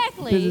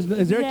Exactly.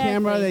 is there a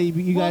camera that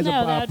you Well, guys no,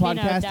 are that would be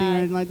no podcasting or dive.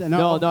 anything like that?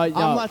 No, no, I'm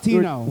no.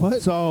 Latino.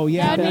 What? So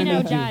yeah, That would I'm be gonna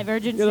no need you. dive.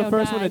 Virgins You're the don't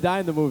first dive. one to die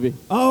in the movie.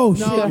 Oh,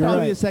 shit, No, you're probably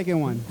right. the second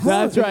one.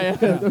 That's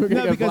right. We're gonna No,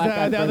 get because black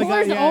eye the other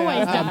first. guy, Whores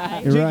always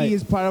die. You're Jiggy right.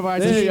 is part of our.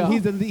 There you go.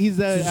 He's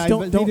the Just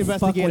don't lead fuck when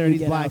investigator. you and he's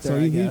get black, out so there,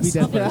 I he'd be guess.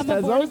 dead Become first. a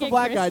As long as the born-again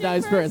black guy Christian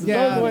dies first? first. That's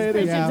Yeah, the way it is.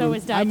 Christians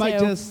always die I might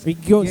too. just You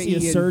can go get see a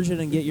Ian. surgeon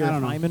and get your I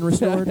don't know. hymen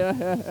restored.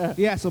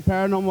 Yeah, so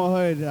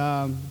Paranormal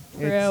Hood,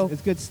 True.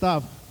 it's good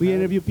stuff. We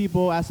interview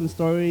people, ask them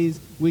stories,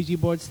 Ouija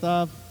board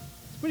stuff.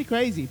 It's pretty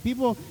crazy.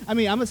 People, I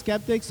mean, I'm a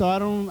skeptic, so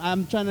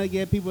I'm trying to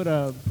get people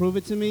to prove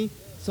it to me.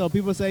 So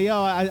people say,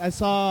 yo, I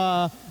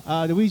saw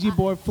the Ouija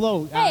board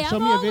float. Hey, Show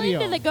I'm me a all video.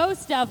 into the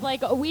ghost stuff.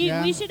 Like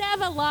Yeah. we should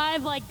have a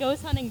live like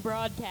ghost hunting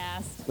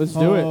broadcast. Let's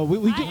do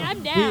it.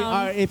 I'm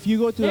down. If you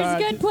go to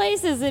There's good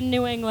places in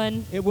New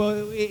England.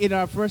 In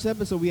our first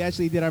episode, we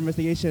actually did our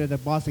investigation at the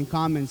Boston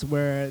Commons,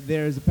 where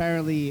there's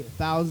apparently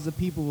thousands of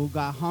people who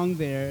got hung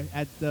there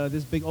at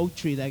this big oak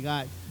tree that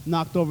got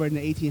knocked over in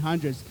the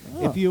 1800s.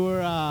 If you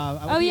were,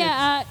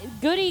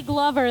 Goody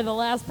Glover, the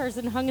last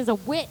person hung as a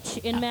witch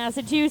in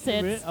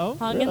Massachusetts,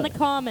 hung in the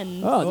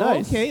Commons. Oh,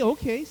 nice.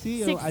 Okay.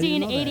 See, I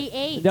didn't know that.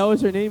 1688. That was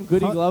her name,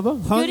 Goody Glover?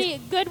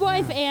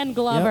 Goodwife Ann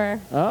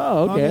Glover.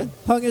 Oh, okay.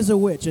 Hung as a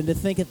witch, and to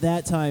think at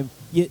that time,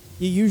 you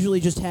usually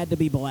just had to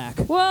be black.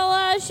 Well,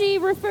 they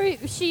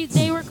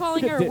were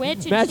calling her a witch.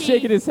 And Matt's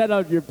shaking his head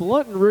out. You're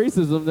blunting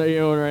racism that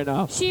you're doing right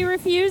now. She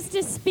refused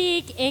to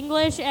speak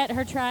English at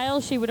her trial.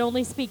 She would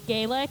only speak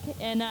Gaelic.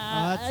 And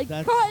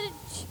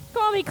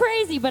call me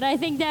crazy, but I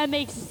think that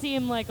makes you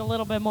seem like a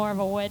little bit more of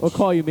a witch. We'll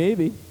call you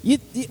maybe.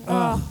 Jesus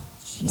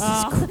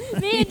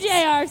Christ. Me and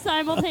JR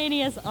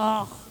simultaneous.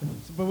 But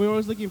we're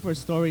always looking for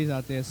stories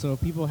out there, so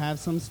if people have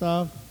some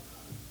stuff,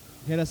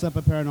 hit us up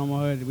at Paranormal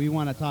Hood. We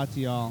want to talk to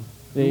y'all.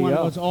 There we you want to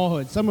go. go to all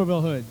hoods,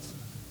 Somerville hoods.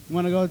 We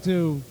want to go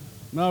to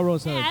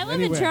Melrose Hood. Yeah, I live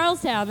anywhere. in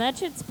Charlestown. That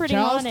shit's pretty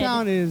Charlestown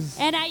haunted. is.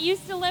 And I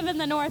used to live in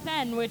the North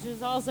End, which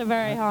is also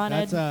very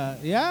haunted. That's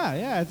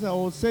it's an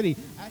old city.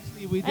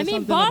 Actually, we did I mean,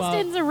 something about-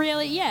 Boston's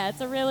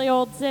it's a really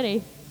old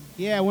city.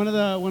 Yeah, one of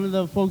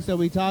the folks that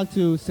we talked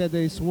to said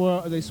they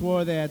swore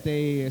that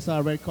they saw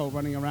a red coat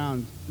running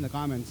around in the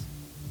comments.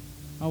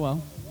 Oh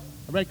well,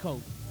 a red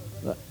coat.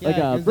 Like Yeah,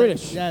 a 'cause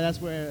British. that's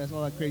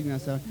all that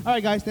craziness stuff. All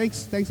right, guys,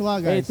 thanks a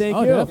lot, guys. Hey, thank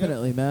Oh, you.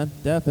 definitely, man.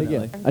 Thank Definitely.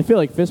 you. I feel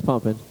like fist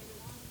pumping.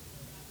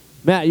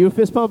 Matt, you a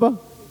fist pumper?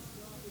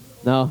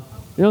 No.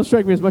 You don't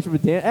strike me as much of a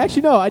dance.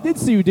 Actually, no. I did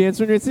see you dance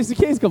when you were at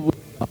 60Ks a couple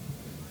weeks ago.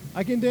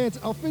 I can dance.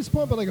 I'll fist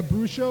pump at like a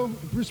Bruce show,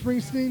 Bruce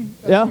Springsteen.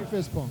 That's Yeah? your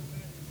fist pump.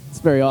 It's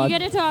very You odd. got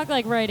to talk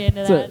like right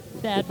into That's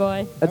that bad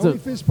boy. That's I only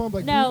a fist pump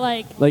like No,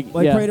 like like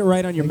Like, yeah.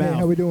 right on your Hey, how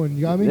mouth. we doing?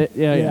 You got me?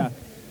 Yeah.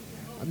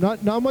 I'm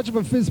not much of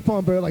a fist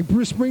pumper. Like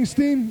Bruce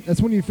Springsteen,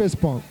 that's when you fist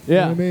pump. You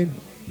Yeah. know what I mean?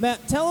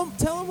 Matt, tell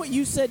him what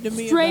you said to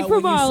me Straight about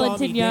from when you saw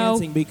Arlington, me yo.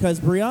 dancing, because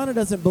Brianna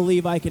doesn't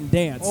believe I can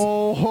dance.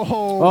 Oh,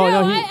 no,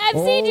 no, he-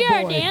 I've seen oh,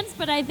 JR boy. dance,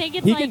 but I think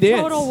it's He like can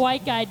dance. total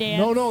white guy dance.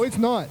 No, it's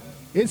not.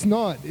 It's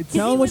not. It's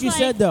Tell he him what was you like-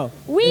 said, though.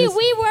 We were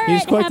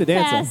he's at quite the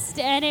dancer.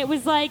 Hempfest, and it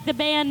was like the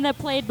band that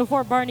played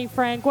before Barney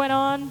Frank went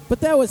on.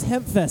 But that was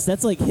Hempfest.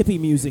 That's like hippie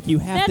music. You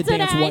have That's to what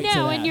dance I white to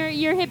know, that. and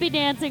your hippie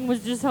dancing was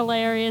just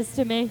hilarious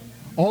to me.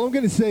 all I'm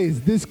gonna say is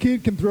this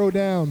kid can throw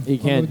down He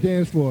can. on the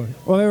dance floor.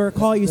 Well, I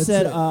recall you That's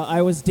said it.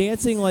 I was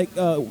dancing like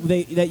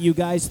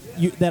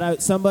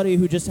somebody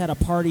who just had a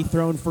party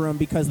thrown for him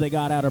because they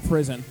got out of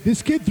prison.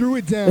 This kid threw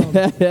it down.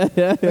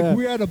 Like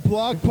we had a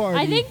block party.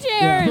 I think JR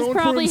has Thrown for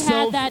probably had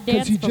himself that 'cause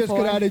dance he just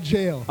before. got out of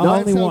jail. No,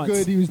 That's only how once.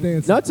 good he was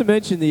dancing. Not to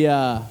mention the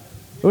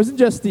it wasn't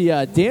just the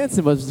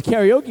dancing, but it was the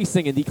karaoke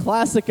singing, the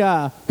classic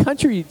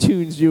country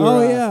tunes you were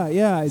Oh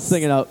yeah,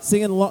 singing out.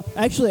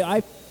 Actually,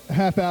 I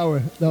Half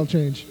hour, that'll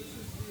change.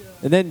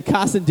 And then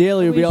Carson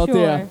Daly would be out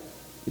there.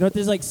 You know what?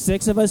 There's like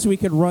 6 of us. We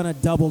could run a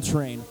double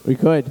train. We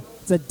could.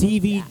 It's a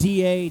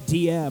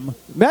DVDA-DM.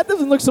 Matt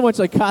doesn't look so much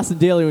like Carson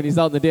Daly when he's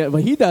out in the dance,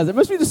 but he does. It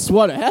must be the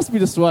sweater. It has to be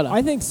the sweater.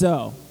 I think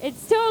so.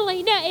 It's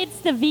totally no. It's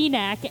the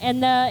V-neck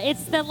and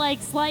it's the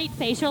like slight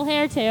facial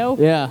hair too.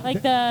 Yeah.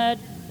 Like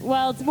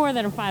it's more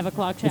than a 5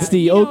 o'clock shadow. It's the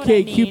You know what I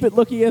OK mean. Cupid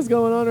look he has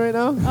going on right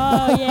now.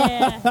 Oh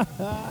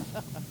yeah.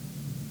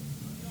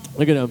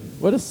 Look at him.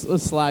 What a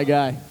sly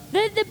guy.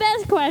 The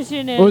best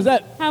question is What was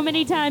that? how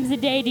many times a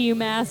day do you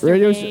masturbate?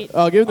 Radio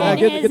get the And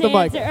mic. his Okay.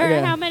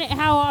 answer- or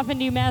how often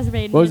do you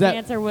masturbate? And What was his that?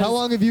 answer was How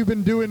long have you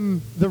been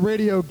doing the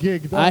radio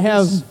gig? I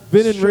have This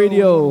been in show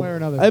radio. one way or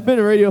another? I've been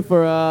in radio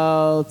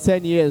for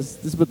 10 years.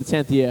 This is about the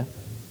 10th year.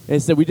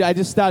 And so I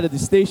just started the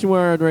station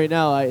we're on right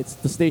now. It's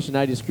the station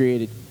I just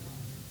created.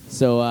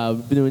 So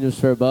we've been doing this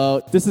for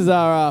this is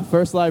our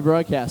first live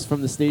broadcast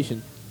from the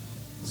station.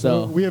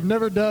 So we have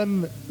never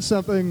done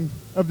something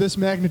of this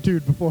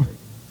magnitude before.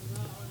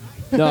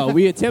 no,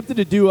 we attempted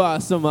to do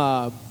some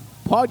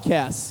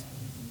podcasts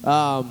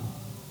out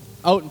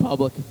in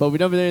public, but we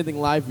never did anything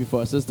live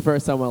before. So this is the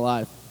first time we're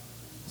live.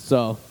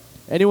 So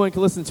anyone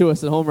can listen to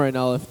us at home right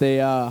now if they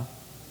at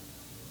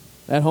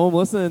home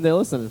listening. They're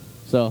listening.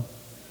 So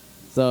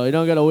you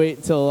don't gotta wait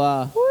until.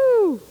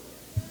 Woo!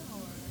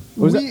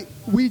 What was that?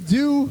 We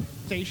do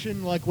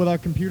station like with our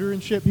computer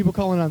and shit. People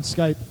calling on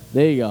Skype.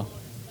 There you go.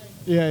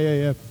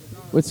 Yeah.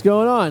 What's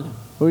going on?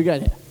 What we got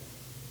here?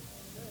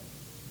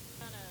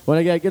 When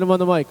I get him on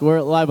the mic,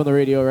 we're live on the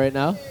radio right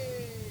now.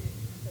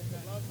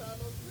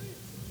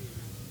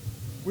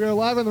 We are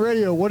live on the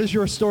radio. What is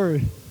your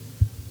story?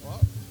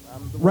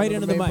 Right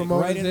into the mic.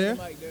 promoters Right into here.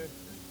 the mic, dude.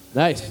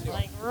 Nice.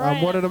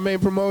 I'm one of the main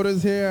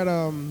promoters here at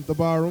the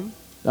bar room.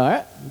 All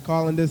right. I'm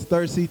calling this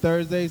Thirsty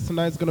Thursdays.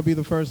 Tonight's going to be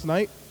the first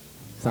night.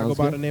 I Sounds go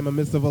by good. the name of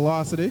Mr.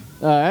 Velocity.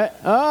 All right.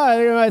 Oh, I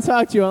think I might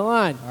talk to you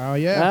online. Oh,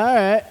 yeah. All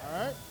right.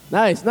 All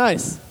right.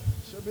 Nice.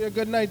 Should It'll be a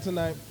good night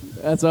tonight.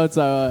 That's what it's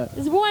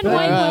There's one All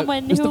white right.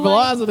 woman Mr. who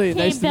Velocity, came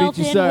nice to meet built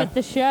you, in sir. with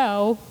the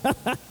show.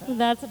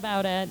 That's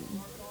about it.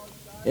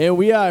 And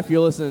we are, if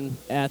you're listening,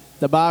 at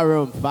the bar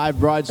room, 5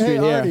 Broad Street Hey,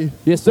 here. Arty.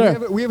 Yes, sir.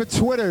 We have a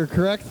Twitter,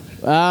 correct?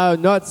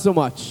 Not so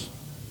much.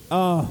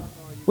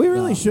 We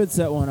really should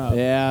set one up.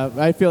 Yeah,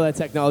 I feel that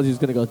technology is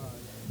going to go.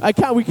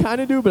 We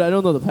kind of do, but I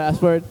don't know the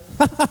password.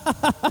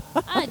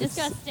 I just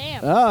got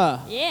stamped.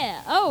 Ah.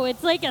 Yeah. Oh,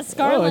 it's like a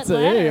scarlet There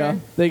letter. you go.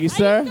 Thank you, I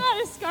sir. just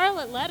got a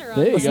scarlet letter on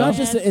There you It's go. not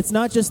just it's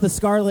not just the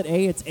Scarlet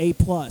A, it's A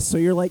plus. So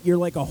you're like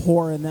a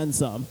whore and then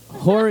some.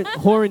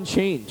 Whore and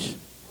change.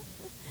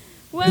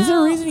 Well, Is there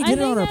a reason you I did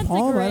it think on her that's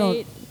palm? I don't-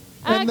 great.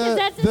 Because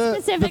that's a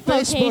specific the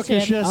Facebook location.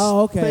 is just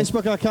Oh, okay.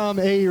 Facebook.com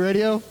AE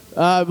Radio.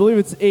 I believe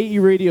it's AE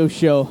Radio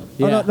Show.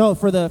 Yeah. Oh, no,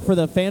 for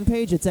the fan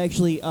page, it's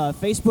actually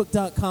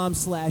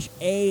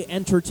facebook.com/A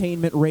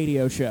Entertainment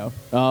Radio Show.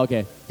 Oh,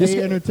 okay. Just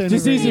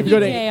Entertainment easy if you go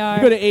to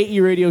JR.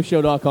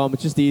 AERadioshow.com.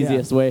 It's just the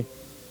easiest way.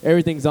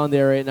 Everything's on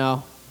there right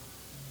now.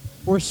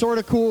 We're sort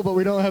of cool, but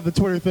we don't have the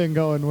Twitter thing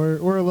going. We're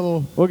a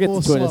little. We'll get to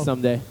little Twitter slow.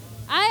 someday.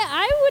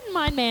 I wouldn't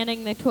mind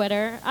manning the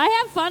Twitter. I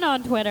have fun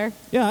on Twitter.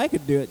 Yeah, I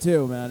could do it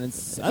too, man.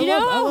 I You know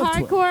love how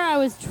Twitter. hardcore I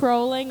was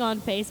trolling on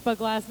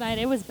Facebook last night?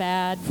 It was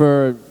bad.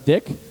 For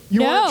Dick? You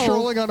No. weren't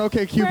trolling on For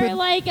OkCupid?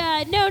 like,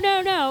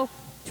 no.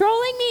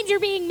 Trolling means you're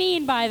being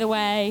mean, by the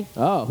way.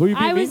 Oh, who you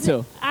being mean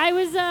to? I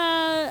was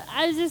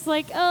just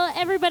like,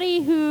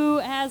 everybody who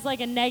has like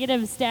a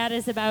negative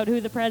status about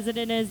who the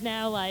president is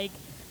now, like,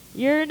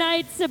 your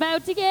night's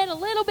about to get a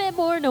little bit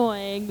more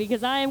annoying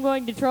because I am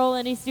going to troll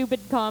any stupid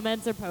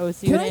comments or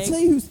posts you Can I make. tell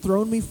you who's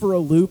thrown me for a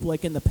loop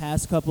like in the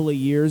past couple of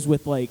years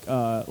with like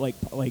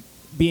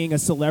being a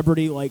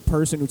celebrity like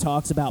person who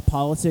talks about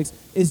politics?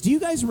 Do you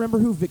guys remember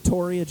who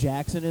Victoria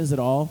Jackson is at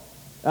all?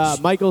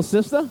 Michael's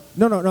sister?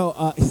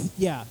 No.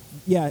 Yeah.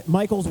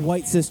 Michael's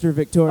white sister,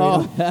 Victoria.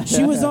 Oh.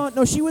 She was on.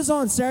 No, she was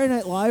on Saturday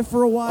Night Live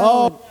for a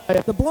while. Oh.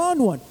 The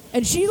blonde one,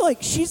 and she's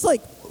like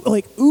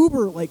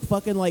uber like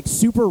fucking like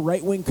super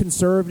right wing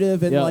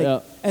conservative and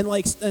like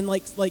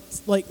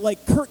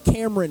Kirk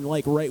Cameron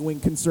like right wing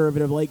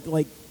conservative like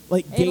Ate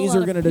a gays lot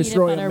are of gonna peanut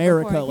destroy butter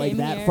America before I like came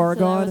that here, far so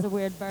gone. That was a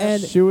weird burst.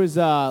 And She was,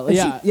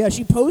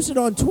 she posted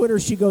on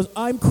Twitter, she goes,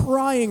 "I'm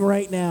crying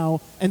right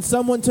now," and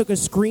someone took a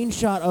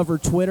screenshot of her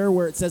Twitter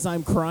where it says,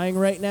 "I'm crying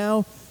right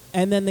now,"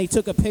 and then they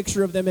took a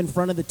picture of them in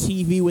front of the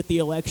TV with the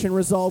election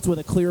results with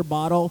a clear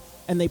bottle,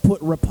 and they put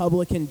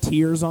Republican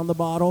tears on the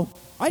bottle.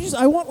 We'll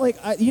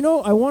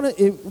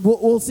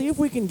see if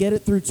we can get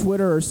it through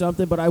Twitter or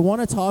something, but I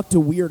want to talk to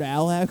Weird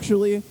Al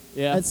actually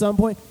at some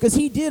point, because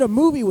he did a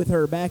movie with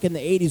her back in the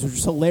 80s, which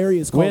was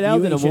hilarious, called Weird Al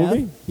did a UHF.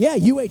 movie? Yeah,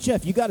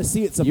 UHF. You got to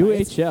see it sometime.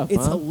 UHF,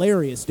 It's huh?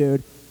 hilarious,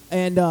 dude.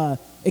 And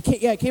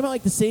it came out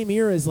like the same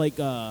year as like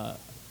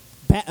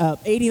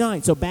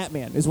 89, so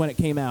Batman is when it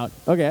came out.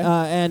 Okay.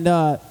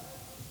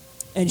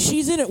 And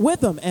she's in it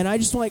with him, and I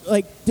just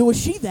was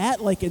she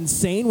that like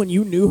insane when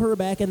you knew her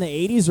back in the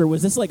 80s, or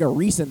was this like a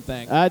recent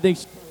thing? I think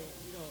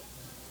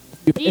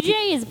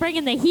DJ is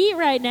bringing the heat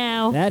right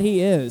now. That he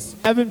is.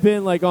 haven't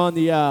been like on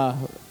the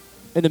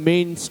in the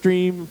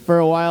mainstream for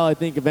a while. I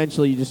think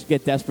eventually you just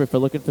get desperate for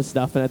looking for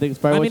stuff, and I think it's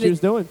probably what she was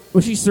doing.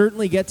 Well, she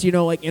certainly gets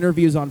like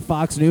interviews on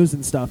Fox News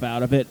and stuff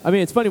out of it. I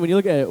mean, it's funny when you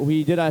look at it.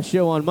 We did our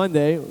show on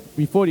Monday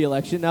before the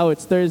election. Now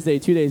it's Thursday,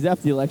 2 days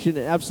after the election,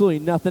 and absolutely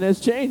nothing has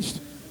changed.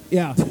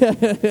 Yeah.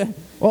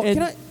 Well,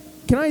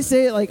 can I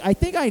say like I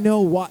think I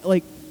know what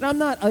like I'm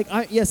not like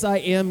yes I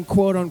am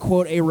quote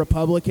unquote a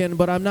Republican,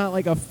 but I'm not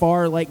like a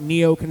far like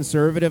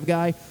neoconservative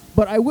guy.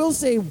 But I will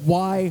say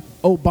why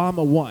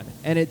Obama won,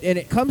 and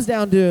it comes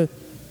down to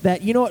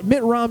that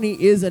Mitt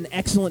Romney is an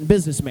excellent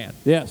businessman.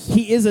 Yes,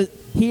 he is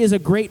a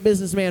great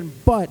businessman,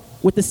 but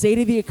with the state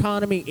of the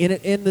economy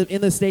in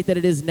the state that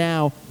it is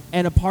now,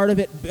 and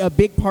a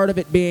big part of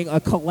it being a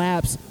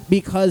collapse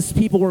because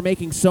people were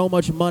making so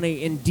much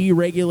money in through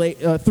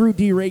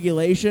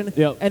deregulation.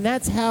 Yep. And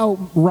that's how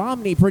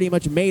Romney pretty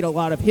much made a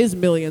lot of his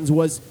millions,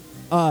 was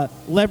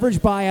leverage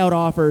buyout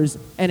offers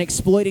and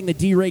exploiting the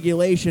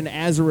deregulation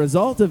as a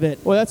result of it.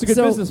 Well, that's a good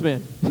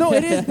businessman. No,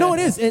 it is. No, it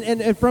is.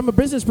 And from a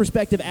business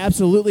perspective,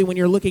 absolutely, when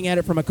you're looking at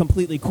it from a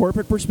completely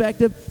corporate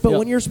perspective. But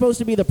when you're supposed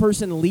to be the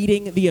person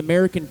leading the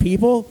American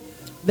people,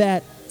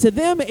 that to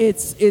them,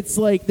 it's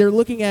like they're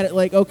looking at it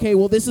like, okay,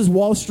 well, this is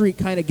Wall Street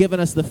kind of giving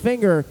us the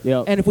finger.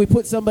 Yep. And if we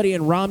put somebody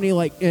in Romney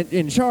like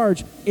in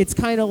charge, it's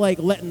kind of like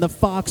letting the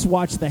fox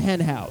watch the hen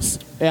house.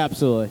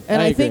 Absolutely.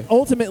 And I think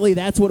ultimately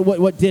that's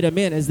what did him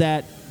in, is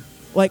that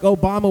like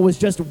Obama was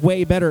just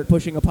way better at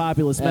pushing a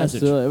populist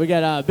message. Absolutely. We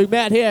got Big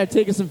Matt here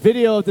taking some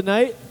video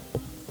tonight.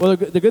 Well,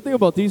 the good thing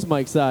about these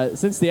mics,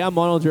 since they are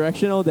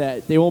mono-directional,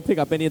 that they won't pick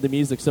up any of the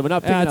music, so we're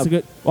not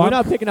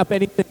picking up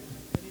anything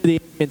of the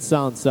ambient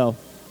sound. So,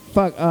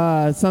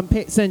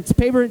 since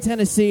Paper in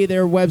Tennessee,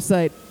 their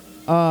website,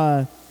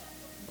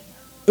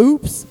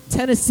 Oops,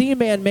 Tennessee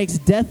man makes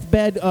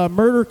deathbed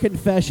murder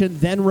confession,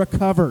 then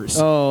recovers.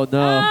 Oh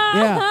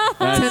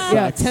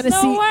no! Tennessee.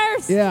 The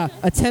worst. Yeah,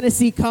 a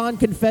Tennessee con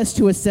confessed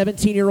to a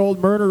 17-year-old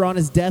murder on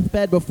his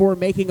deathbed before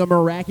making a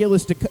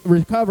miraculous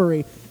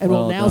recovery, and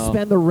will now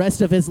spend the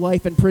rest of his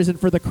life in prison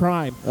for the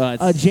crime.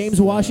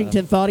 James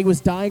Washington thought he was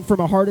dying from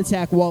a heart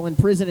attack while in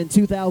prison in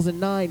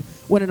 2009,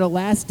 when in a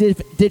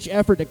last-ditch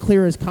effort to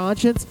clear his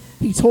conscience,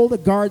 he told a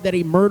guard that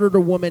he murdered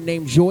a woman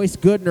named Joyce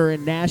Goodner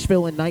in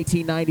Nashville in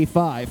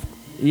 1995.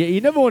 Yeah,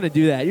 you never want to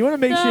do that. You want to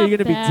make sure you're going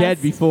to be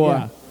dead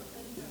before.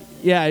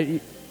 Yeah.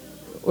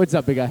 What's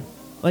up, big guy?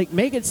 Like,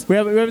 make it... We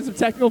having some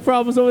technical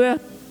problems over there?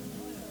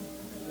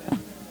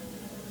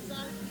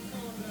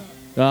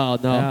 Oh,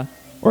 no. Yeah.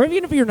 Or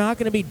even if you're not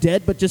going to be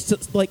dead, but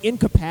just, like,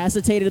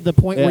 incapacitated to the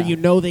point where you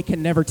know they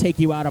can never take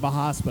you out of a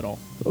hospital.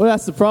 Well,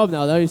 that's the problem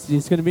now, though.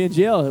 He's going to be in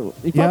jail.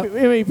 He probably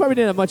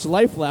didn't have much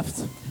life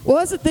left. Well,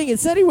 that's the thing. It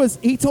said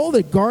he told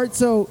a guard,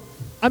 so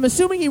I'm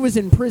assuming he was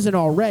in prison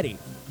already.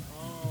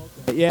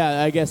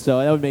 Yeah, I guess so.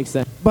 That would make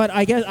sense. But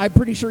I'm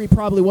pretty sure he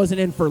probably wasn't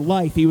in for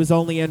life. He was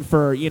only in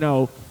for,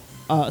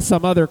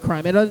 some other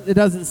crime. It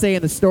doesn't say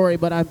in the story,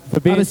 but I'm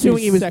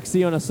assuming he was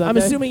sexy on a Sunday. I'm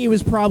assuming he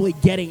was probably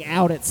getting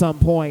out at some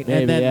point,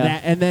 Maybe,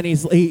 and then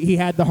he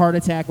had the heart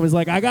attack and was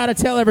like, I gotta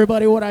tell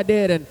everybody what I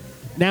did, and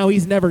now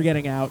he's never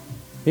getting out.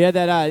 Yeah,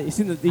 that I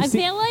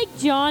feel like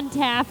John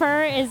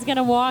Taffer is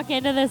gonna walk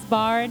into this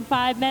bar in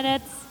 5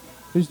 minutes.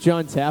 Who's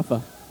John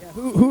Taffer?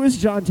 Who is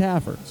John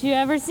Taffer? Did you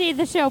ever see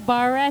the show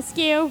Bar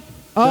Rescue?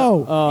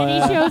 Oh.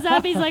 And he shows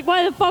up, he's like,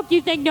 why the fuck do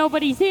you think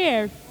nobody's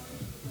here?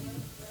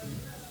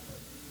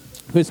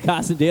 Who's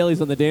Carson Daly's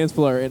on the dance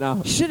floor right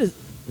now? Shit is...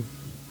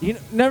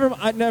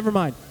 never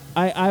mind.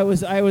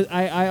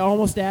 I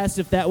almost asked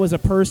if that was a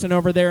person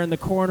over there in the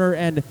corner,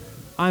 and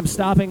I'm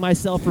stopping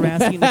myself from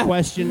asking the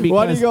question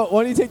because... Why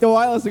don't you take the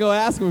wireless and go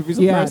ask him if he's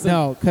a person? Yeah,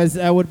 no, because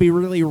that would be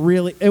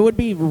really... It would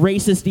be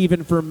racist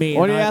even for me.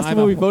 Why don't you ask him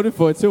who we voted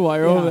for, too, while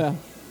you're over there?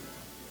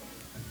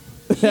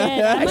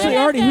 Actually,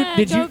 Arty,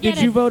 did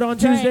you vote on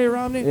Tuesday,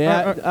 Romney?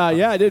 Yeah,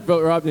 I did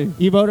vote Romney.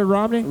 You voted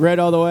Romney? Red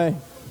all the way.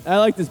 I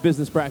like this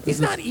business practice.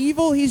 He's not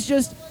evil. He's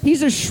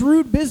a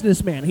shrewd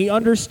businessman. He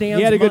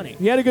understands money.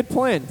 He had a good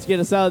plan to get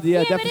us out of the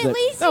deficit. But at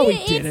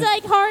least didn't. it's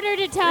like harder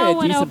to tell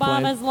when decent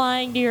Obama's plan.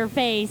 lying to your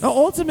face.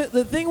 No,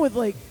 the thing with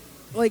like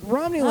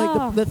Romney,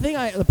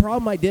 the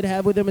problem I did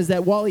have with him is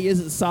that while he is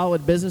a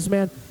solid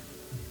businessman,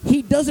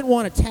 he doesn't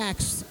want to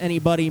tax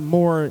anybody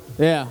more.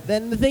 Yeah.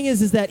 Then the thing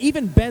is that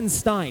even Ben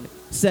Stein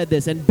said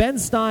this, and Ben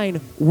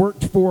Stein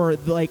worked for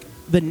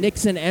the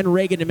Nixon and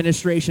Reagan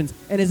administrations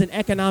and is an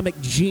economic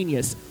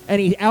genius. And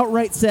he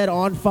outright said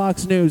on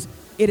Fox News,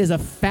 it is a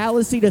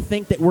fallacy to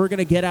think that we're going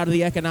to get out of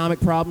the economic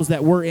problems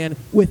that we're in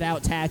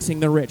without taxing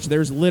the rich.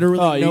 There's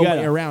literally no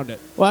way around it.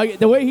 Well,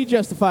 the way he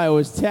justified it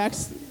was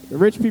the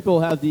rich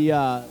people have the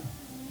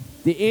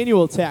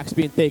annual tax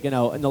being taken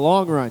out in the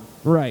long run.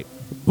 Right.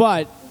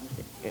 But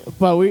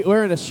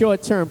we're in a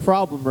short-term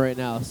problem right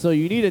now. So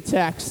you need a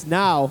tax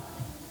now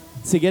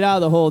to get out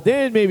of the hole,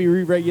 then maybe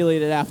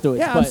re-regulate it afterwards.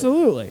 Yeah,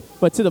 absolutely.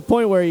 But to the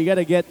point where you got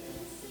to get...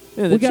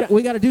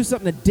 we got to do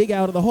something to dig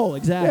out of the hole,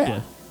 exactly.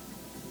 Yeah.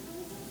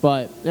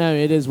 But, I mean,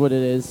 it is what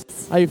it is.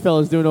 How you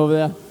fellas doing over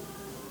there?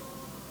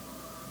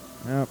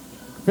 Yep.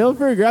 Feel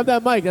free to grab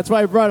that mic. That's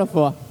what I brought it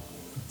for.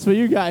 It's for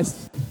you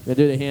guys. Gonna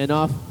do the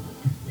handoff.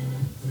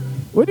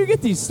 Where do you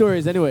get these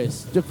stories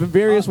anyways? Just from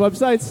various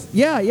websites?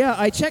 Yeah.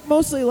 I check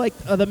mostly,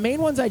 the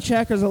main ones I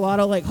check is a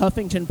lot of,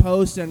 Huffington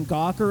Post and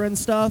Gawker and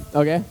stuff.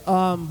 Okay.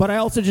 But I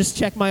also just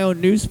check my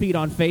own newsfeed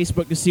on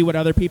Facebook to see what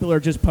other people are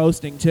just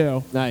posting,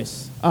 too.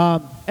 Nice.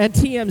 And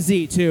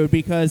TMZ, too,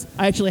 because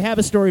I actually have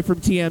a story from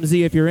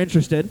TMZ if you're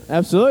interested.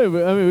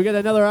 Absolutely. I mean, we got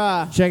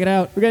another... check it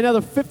out. We got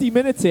another 50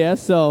 minutes here,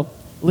 so...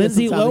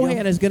 Lindsay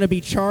Lohan is going to be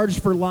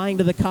charged for lying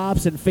to the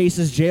cops and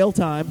faces jail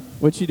time.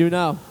 What'd she do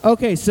now?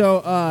 Okay,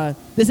 so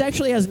this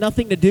actually has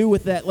nothing to do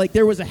with that.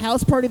 There was a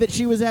house party that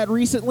she was at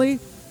recently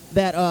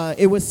that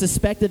it was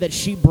suspected that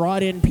she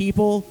brought in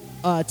people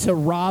to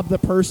rob the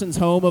person's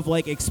home of,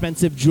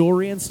 expensive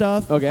jewelry and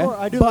stuff. Okay.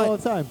 I do that all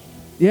the time.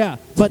 Yeah,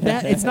 but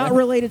it's not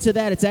related to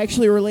that. It's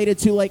actually related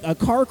to, a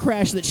car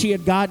crash that she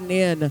had gotten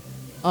in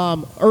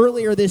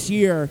earlier this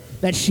year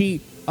that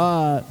she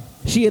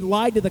had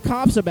lied to the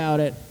cops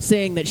about it,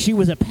 saying that she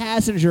was a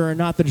passenger and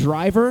not the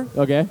driver.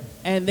 Okay.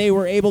 And they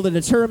were able to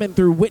determine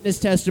through witness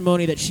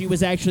testimony that she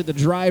was actually the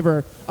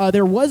driver.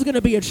 There was going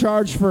to be a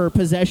charge for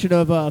possession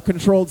of a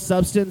controlled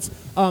substance.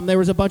 There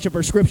was a bunch of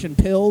prescription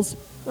pills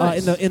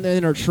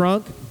in her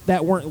trunk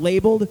that weren't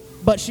labeled,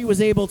 but she was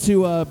able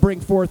to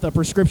bring forth a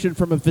prescription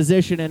from a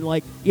physician and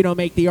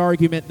make the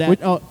argument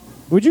that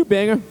would you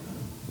bang her?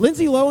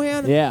 Lindsay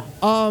Lohan? Yeah.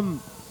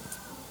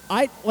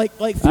 I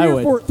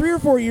three or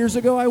four years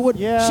ago I would.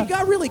 Yeah. She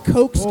got really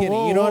coke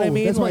skinny. You know what I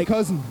mean? That's my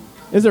cousin.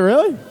 Is it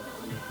really?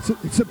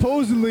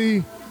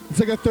 Supposedly, it's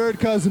like a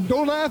third cousin.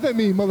 Don't laugh at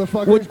me,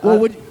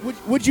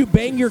 motherfucker. Would you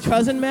bang your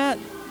cousin, Matt?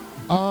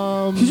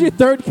 She's your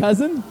third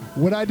cousin?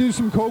 Would I do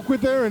some coke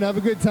with her and have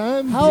a good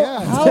time?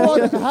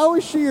 How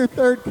is she your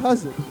third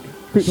cousin?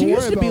 She Don't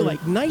used worry to be about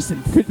like nice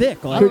and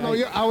thick. I Like, don't know.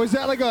 Yeah, I was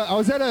at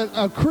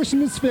a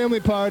Christmas family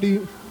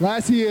party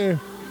last year,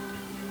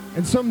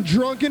 and some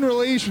drunken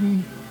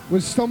relation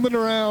was stumbling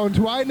around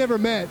who I'd never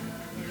met.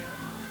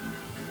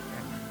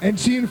 And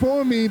she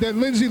informed me that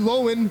Lindsay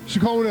Lohan, she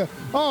called her,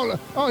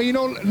 oh, you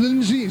know,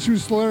 Lindsay, she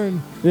was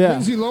slurring. Yeah.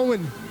 Lindsay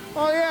Lohan.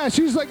 Oh, yeah,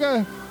 she's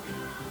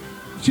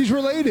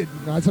related.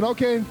 And I said,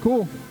 okay,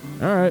 cool.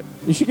 All right.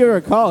 You should give her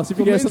a call. See if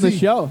you So get us on the Lindsay-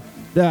 show.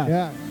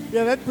 Yeah.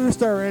 Yeah, that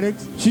boosts our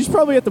ratings. She's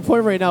probably at the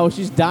point right now where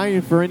she's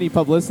dying for any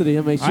publicity.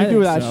 I mean, she'd I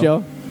do think that so.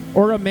 show.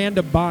 or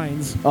Amanda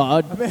Bynes.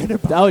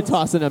 Oh, I would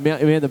toss in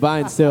Amanda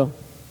Bynes, too.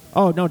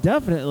 Oh no,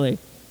 definitely.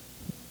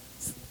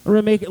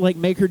 We're gonna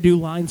make her do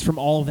lines from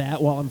All That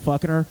while I'm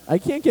fucking her. I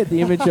can't get the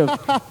image of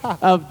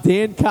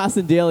Dan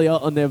Costandale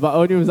out on there, but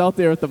when he was out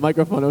there with the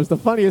microphone, it was the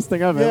funniest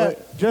thing ever. Yeah,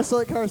 Like, just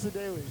like Carson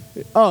Daly.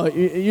 oh,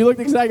 you looked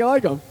exactly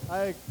like him,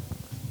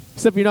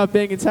 except you're not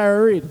banging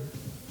Tara Reid.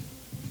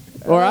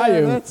 Or are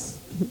you? That's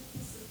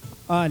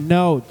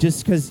No,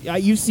 just because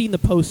you've seen the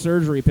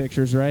post-surgery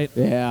pictures, right?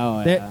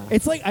 Yeah,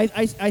 It's like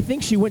I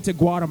think she went to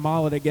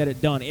Guatemala to get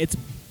it done.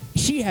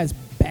 She has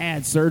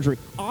bad surgery.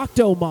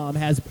 Octomom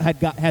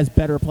has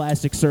better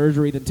plastic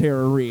surgery than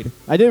Tara Reid.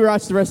 I did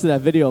watch the rest of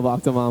that video of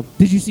Octomom.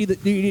 Did you see the?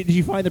 Did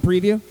you find the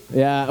preview?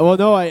 Yeah. Well,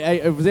 no,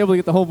 I was able to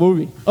get the whole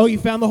movie. Oh, you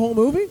found the whole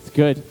movie? It's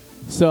good.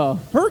 So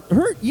Her.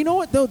 You know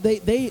what though?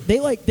 They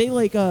like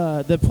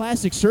the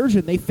plastic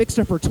surgeon. They fixed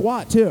up her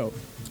twat too.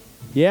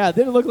 yeah, it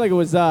didn't look like it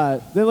was.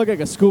 Didn't look like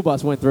a school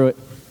bus went through it.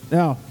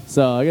 No.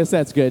 So I guess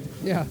that's good.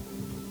 Yeah.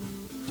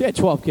 She had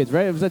 12 kids,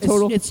 right? Was that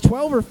total? It's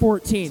 12 or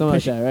 14. Something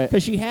like that, right?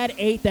 Because she had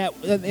 8 that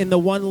in the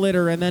one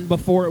litter, and then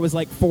before it was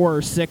like 4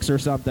 or 6 or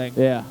something.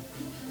 Yeah.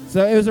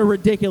 So it was a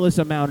ridiculous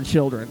amount of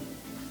children.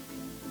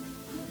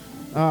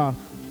 I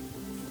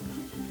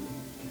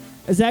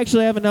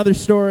actually have another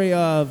story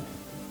of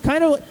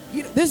kind of.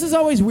 This is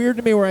always weird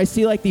to me where I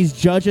see like these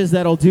judges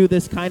that'll do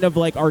this kind of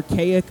like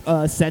archaic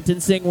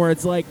sentencing where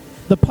it's like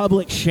the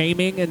public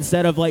shaming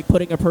instead of like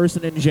putting a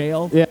person in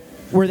jail. Yeah.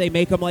 Where they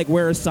make them like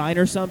wear a sign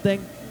or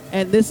something.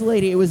 And this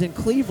lady, it was in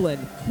Cleveland.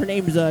 Her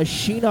name's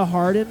Sheena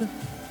Harden.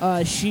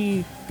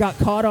 She got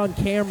caught on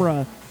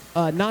camera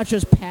not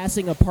just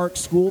passing a parked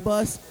school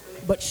bus,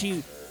 but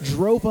she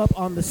drove up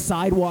on the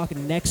sidewalk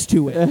next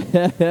to it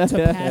to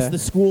pass the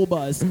school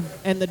bus.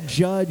 And the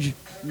judge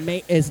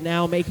is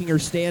now making her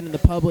stand in the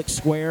public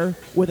square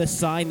with a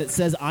sign that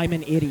says, "I'm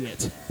an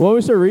idiot." What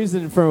was her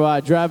reason for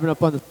driving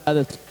up on the side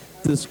of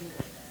the school?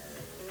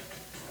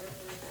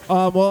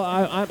 Well,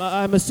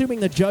 I'm assuming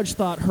the judge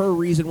thought her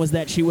reason was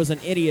that she was an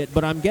idiot,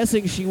 but I'm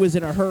guessing she was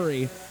in a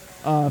hurry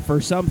for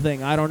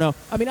something. I don't know.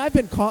 I mean, I've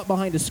been caught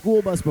behind a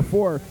school bus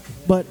before,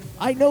 but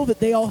I know that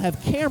they all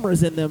have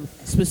cameras in them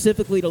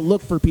specifically to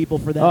look for people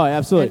for that. Oh,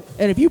 absolutely.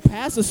 And if you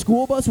pass a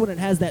school bus when it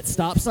has that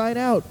stop sign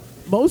out,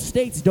 most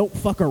states don't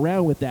fuck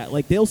around with that.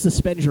 Like, they'll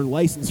suspend your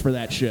license for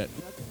that shit.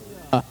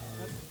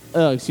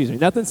 Excuse me.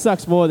 Nothing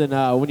sucks more than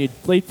when you're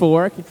late for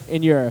work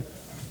and your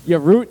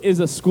route is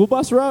a school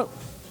bus route.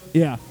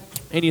 Yeah.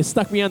 And you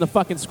stuck me on the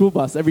fucking school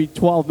bus every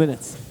 12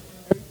 minutes.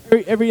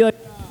 Every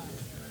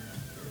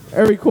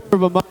quarter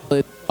of a mile,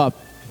 it's a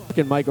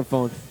fucking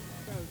microphone.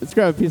 Let's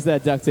grab a piece of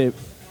that duct tape.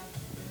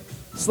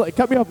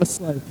 Cut me off a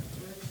slice.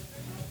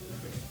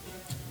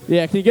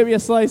 Yeah, can you give me a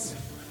slice?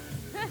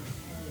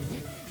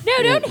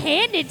 No, don't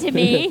hand it to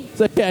me.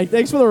 So, yeah,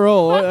 thanks for the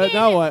roll.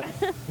 Now what?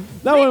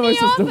 Now what am I me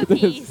supposed to off do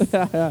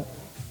a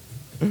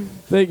with this?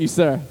 Thank you,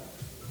 sir.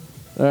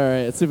 All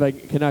right, let's see if I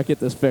cannot get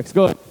this fixed.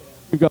 Go ahead.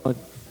 Keep going.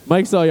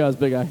 Mike's all yours,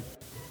 big guy.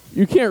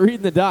 You can't read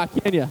in the dock,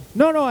 can you?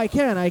 No, I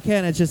can.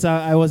 It's just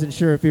I wasn't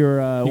sure if you were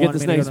wanting me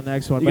to go to the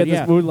next one. You But got yeah.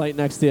 this moonlight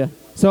next to you.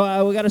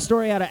 So we got a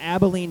story out of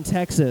Abilene,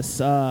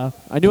 Texas. I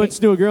knew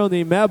it's knew a girl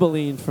named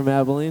Mabeline from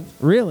Abilene.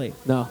 Really?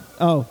 No.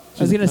 Oh,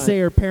 I was going to kind. say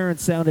her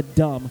parents sounded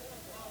dumb.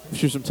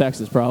 She's from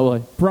Texas,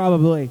 probably.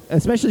 Probably.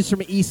 Especially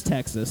from East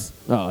Texas.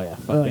 Oh, yeah.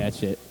 Fuck that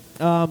shit.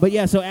 But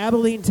yeah, so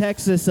Abilene,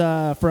 Texas,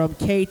 from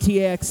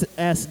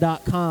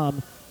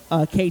KTXS.com,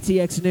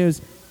 KTX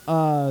News.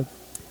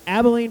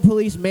 Abilene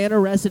police man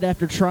arrested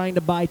after trying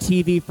to buy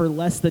TV for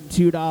less than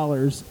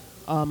 $2.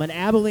 An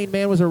Abilene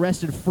man was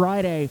arrested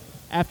Friday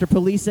after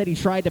police said he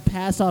tried to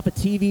pass off a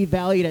TV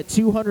valued at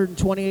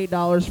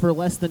 $228 for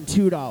less than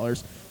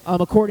 $2.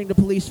 According to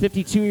police,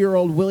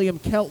 52-year-old William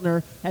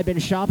Keltner had been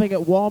shopping at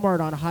Walmart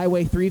on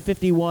Highway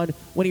 351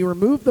 when he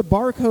removed the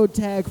barcode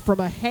tag from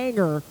a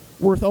hanger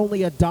worth only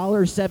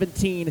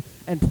 $1.17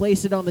 and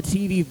placed it on the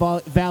TV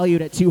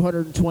valued at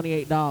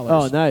 $228.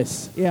 Oh,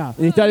 nice. Yeah.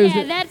 And he thought he was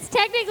That's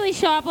technically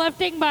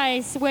shoplifting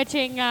by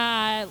switching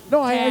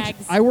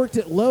tags. I worked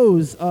at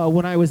Lowe's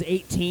when I was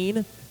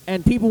 18,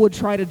 and people would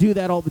try to do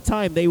that all the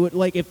time. They would,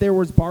 like, if there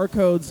was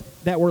barcodes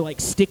that were, like,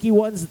 sticky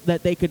ones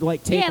that they could,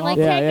 like, take Yeah, off. like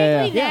Yeah.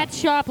 technically that's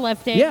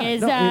shoplifting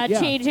is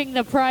changing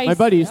the price. My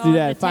buddy used to do on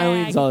that at the tag.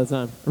 Filene's all the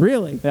time.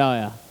 Really? Oh,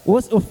 yeah.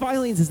 What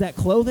Filene's, is that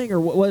clothing or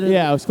what?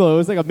 Yeah, it was cool. It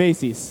was like a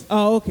Macy's.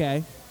 Oh,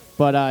 okay.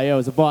 But, yeah, it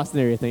was a Boston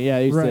area thing. Yeah, I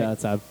used to do that all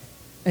the time.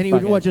 And he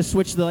would Fuckhead. just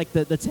switch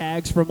the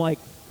tags from, like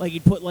Like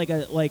he'd put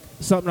like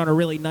something on a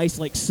really nice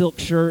like silk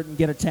shirt and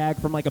get a tag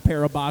from like a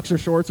pair of boxer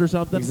shorts or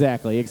something.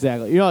 Exactly.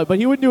 You know, but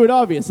he wouldn't do it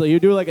obviously.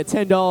 He'd do like a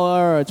 $10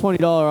 or a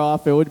 $20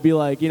 off. It would be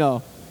like, you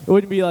know, it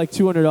wouldn't be like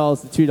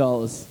 $200 to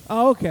 $2.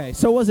 Oh, okay.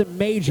 So it wasn't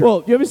major.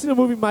 Well, you ever seen the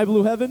movie My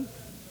Blue Heaven?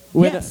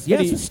 Yes,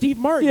 with Steve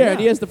Martin. Yeah, and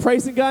he has the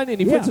pricing gun, and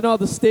he puts in all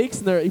the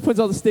steaks, and he puts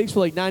all the steaks for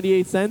like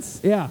 98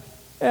 cents. Yeah.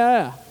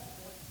 Yeah.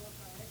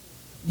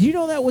 Do you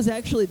know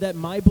that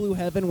My Blue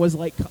Heaven was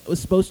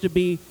supposed to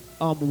be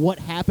what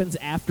happens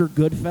after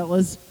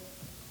Goodfellas?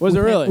 Was it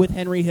really? With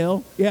Henry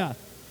Hill? Yeah.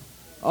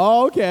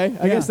 Oh, okay.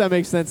 I guess that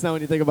makes sense now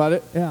when you think about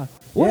it. Yeah.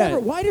 Yeah.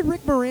 Why did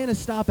Rick Moranis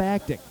stop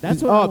acting?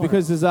 That's what.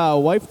 Because his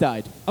wife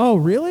died. Oh,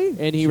 really?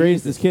 And he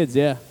raised his kids.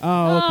 Yeah.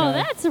 Oh, okay. Oh,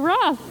 that's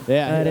rough.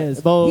 Yeah, that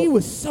is. Well, he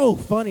was so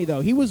funny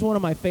though. He was one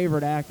of my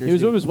favorite actors. He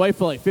was with his wife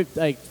for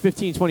like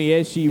 15, 20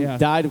 years. She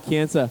died of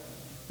cancer,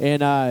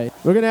 and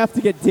we're gonna have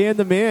to get Dan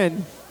the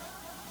Man.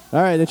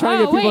 All right, they're trying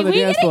to get people on the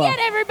dance floor. We need to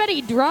get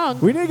everybody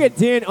drunk. We need to get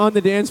Dan on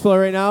the dance floor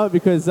right now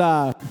because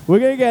we're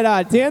gonna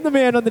get Dan the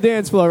Man on the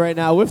dance floor right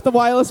now with the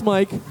wireless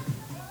mic.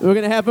 We're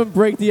gonna have him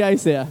break the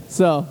ice here.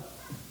 So.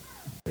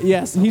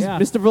 Yes,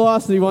 Mr.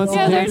 Velocity wants to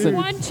dance. There's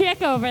one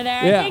chick over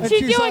there. Yeah. I think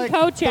she's doing like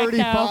coat check,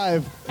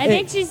 35. though. I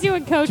think she's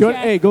doing coat check.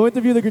 Hey, go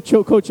interview the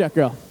coat check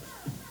girl.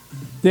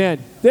 Dan,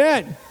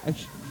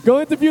 go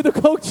interview the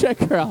coat check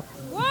girl.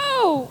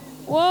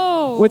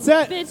 Whoa. What's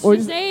that? Bitch Or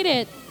just ate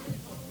it.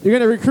 You're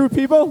going to recruit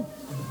people?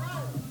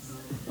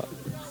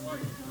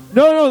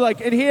 No,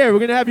 like in here. We're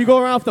going to have you go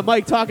around with the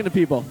mic talking to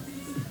people.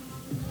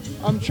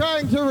 I'm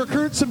trying to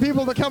recruit some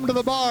people to come to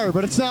the bar,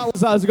 but it's not.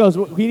 That's how it goes.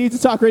 We need to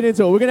talk right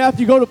into it. We're gonna have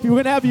you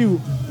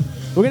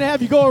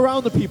go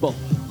around the people.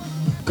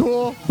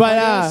 Cool.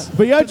 But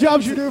your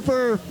job you do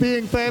for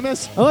being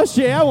famous. Unless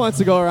JR wants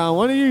to go around,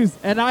 one of you.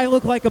 And I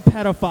look like a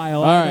pedophile.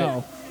 All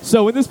right.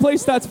 So when this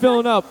place starts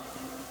filling up,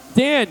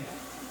 Dan,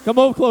 come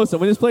over closer.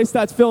 When this place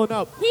starts filling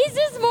up, He's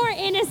just more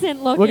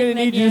innocent looking. we're gonna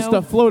need you just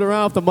to float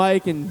around with the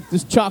mic and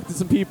just talk to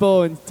some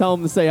people and tell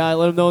them to say hi.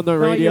 Let them know on the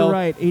radio. You're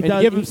right. And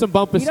give them some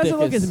bumper stickers. He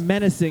doesn't look as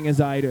menacing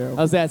as I do.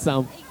 How's that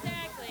sound?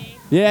 Exactly.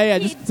 Yeah.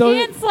 Just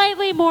Dan's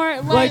slightly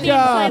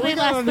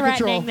less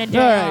threatening than JR.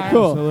 All right,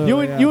 cool.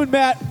 Absolutely, you and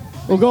Matt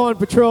will go on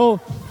patrol.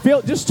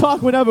 Just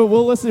talk whenever.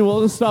 We'll listen.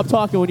 We'll just stop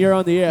talking when you're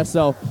on the air.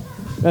 So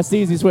that's the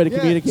easiest way to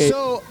communicate.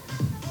 So,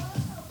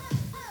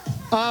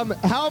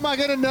 how am I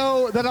going to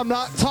know that I'm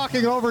not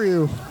talking over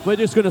you? We're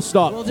just going to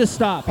stop. We'll just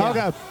stop. Yeah.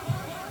 Okay.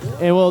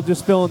 And we'll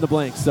just fill in the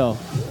blanks. So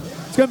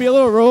it's going to be a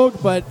little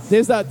rogue, but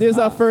there's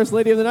our first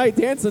lady of the night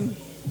dancing.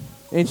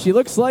 And she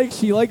looks like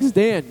she likes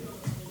Dan.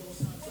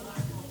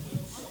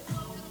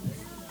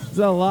 There's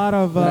a lot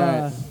of,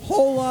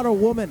 whole lot of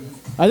women.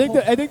 I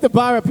think the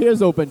bar up here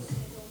is open.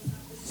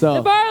 So.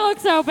 The bar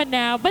looks open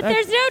now, but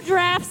there's no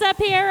drafts up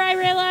here, I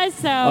realize,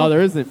 so. Oh,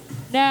 there isn't.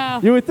 No.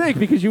 You would think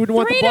because you would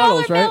want the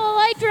bottles, right? $3 Miller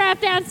Lite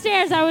draft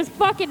downstairs. I was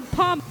fucking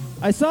pumped.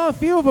 I saw a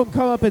few of them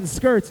come up in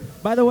skirts.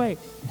 By the way,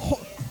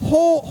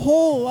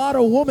 whole lot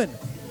of women.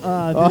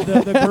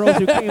 The girls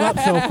who came up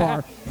so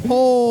far.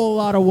 Whole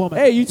lot of women.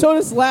 Hey, you told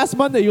us last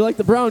Monday you like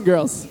the brown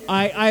girls.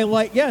 I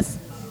like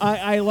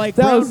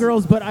brown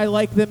girls, but I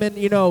like them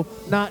in,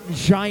 not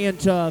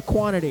giant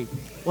quantity.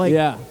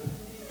 Yeah.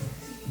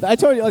 I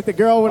told you, like the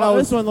girl when I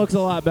was. This one looks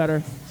a lot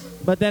better.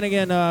 But then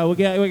again, we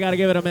got to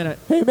give it a minute.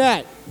 Hey,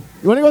 Matt.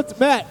 You want to go,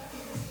 Matt?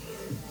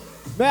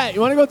 Matt, you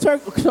want to go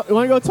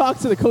talk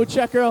to the coat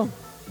check girl?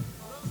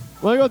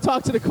 Want to go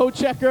talk to the coat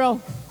check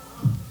girl?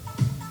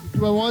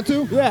 Do I want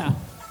to? Yeah.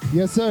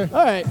 Yes, sir.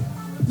 All right.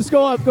 Just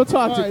go up, go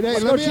talk to her. Hey,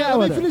 Go chat let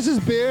with me her. finish this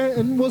beer,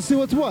 and we'll see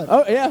what's what.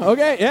 Oh, yeah.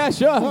 Okay. Yeah,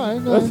 sure. All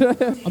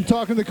right. I'm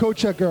talking to the coat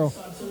check girl.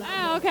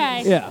 Oh,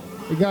 okay. Yeah.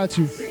 I got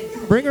you.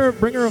 Bring her a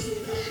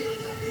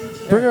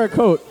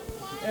coat.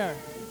 There.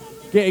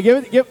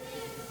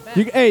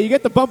 Hey, you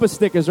get the bumper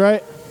stickers,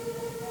 right?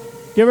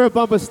 Give her a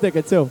bumper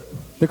sticker, too.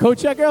 The coat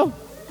check girl?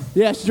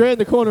 Yeah, she's right in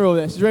the corner over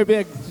there. She's right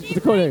back with the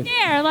coat hanger.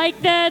 There,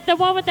 like the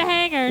one with the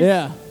hangers.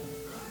 Yeah.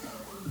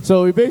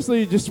 So we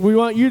basically we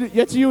want you to,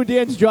 it's you and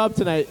Dan's job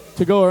tonight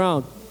to go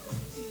around.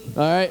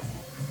 All right?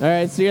 All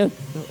right, so you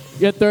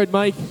got third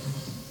mic.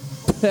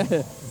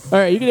 All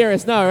right, you can hear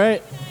us now,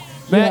 right?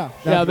 Matt?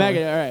 Yeah, Matt,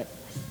 all right.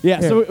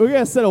 Yeah, so we're going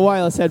to set a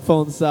wireless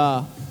headphones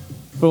for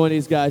one of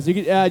these guys.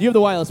 You have the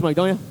wireless mic,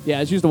 don't you? Yeah,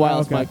 let's use the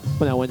wireless mic.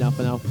 Put that one down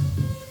for now.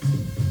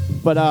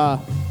 But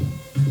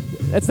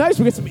that's nice.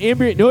 We get some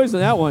ambient noise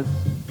on that one.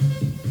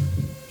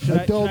 Should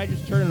I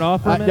just turn it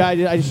off for a minute?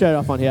 Yeah, I just shut it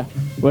off on here.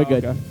 We're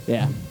good. Okay.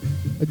 Yeah.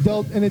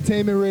 Adult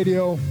Entertainment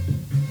Radio,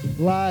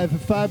 live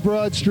at 5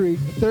 Broad Street,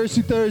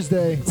 Thirsty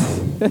Thursday.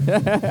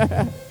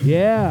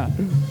 Yeah.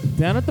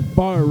 Down at the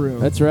bar room.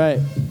 That's right.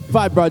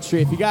 5 Broad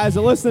Street. If you guys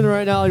are listening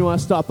right now and you want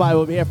to stop by,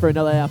 we'll be here for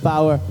another half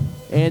hour.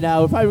 And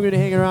we're probably going to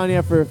hang around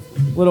here for a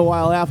little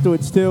while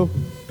afterwards, too.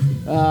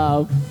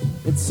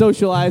 It's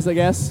socialized, I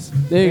guess.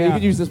 You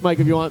can use this mic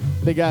if you want,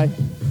 big guy.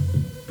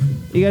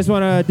 You guys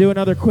want to do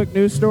another quick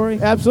news story?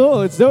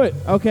 Absolutely. Let's do it.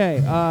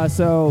 Okay.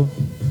 So,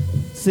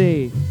 let's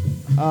see.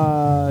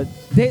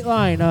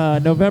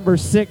 Dateline, November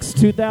 6,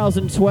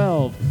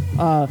 2012.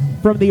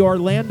 from the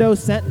Orlando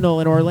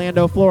Sentinel in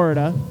Orlando,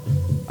 Florida.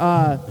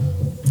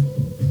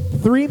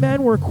 3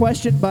 men were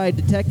questioned by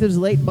detectives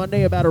late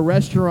Monday about a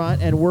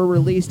restaurant and were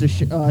released.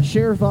 A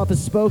sheriff's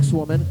office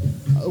spokeswoman.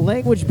 A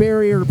language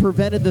barrier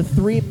prevented the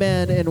 3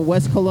 men in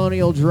West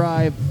Colonial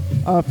Drive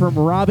from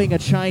robbing a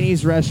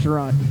Chinese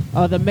restaurant.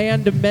 The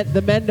men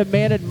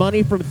demanded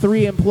money from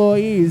 3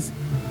 employees,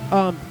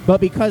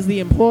 but because the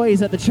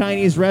employees at the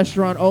Chinese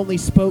restaurant only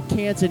spoke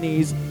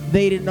Cantonese,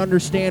 they didn't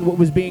understand what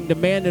was being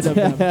demanded of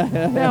them.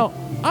 Now,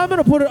 I'm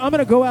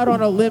gonna go out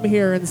on a limb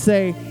here and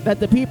say that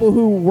the people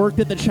who worked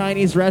at the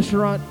Chinese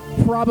restaurant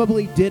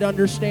probably did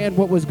understand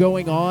what was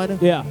going on.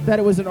 Yeah. That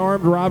it was an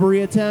armed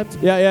robbery attempt.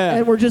 Yeah.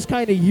 And we're just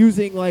kind of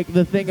using like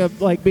the thing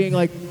of like being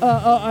like,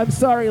 I'm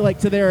sorry, like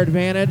to their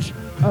advantage.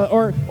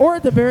 Or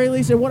at the very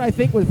least, and what I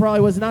think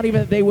was not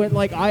even they went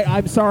like,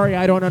 I'm sorry,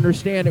 I don't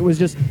understand. It was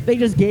just they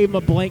just gave him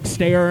a blank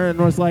stare and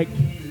was like,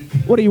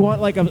 what do you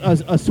want, like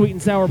a sweet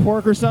and sour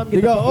pork or something?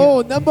 You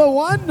go, number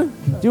 1? Do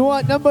you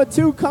want number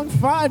 2 kung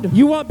fried?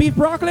 You want beef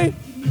broccoli?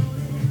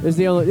 This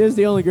is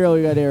the only girl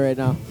we got here right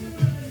now.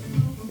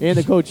 And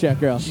the coat check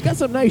girl. She's got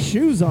some nice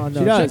shoes on,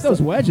 though. She does. Check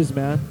those wedges,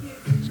 man.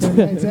 Do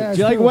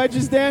you like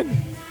wedges, Dan?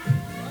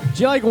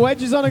 Do you like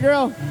wedges on a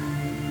girl?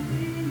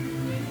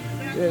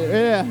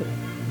 Yeah.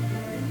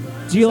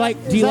 Do you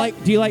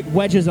like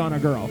wedges on a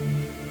girl?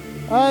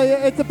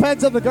 It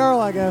depends on the girl,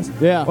 I guess.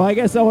 Yeah. Well, I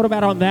guess what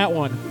about on that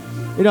one?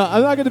 You know,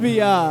 I'm not going to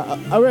be,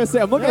 I'm going to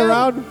say, I'm looking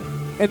around,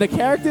 and the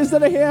characters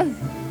that are here,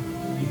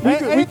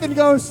 Anything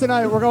goes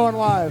tonight. We're going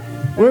live.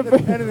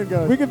 Anything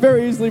goes. We could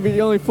very easily be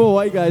the only 4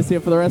 white guys here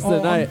for the rest of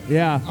the night.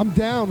 Yeah. I'm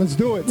down. Let's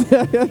do it.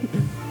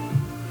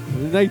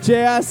 Like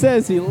JR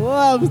says, he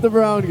loves the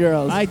brown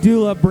girls. I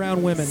do love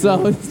brown women.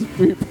 So it's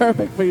be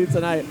perfect for you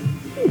tonight.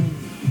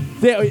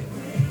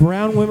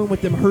 Brown women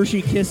with them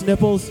Hershey Kiss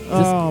nipples.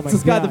 Oh, my God.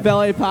 Just got the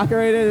ballet pocket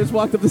right in. Just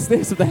walked up the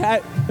stairs with the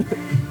hat.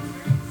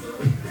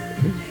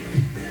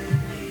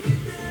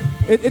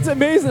 It's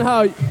amazing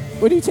how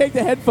when you take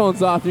the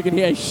headphones off, you can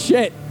hear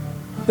shit.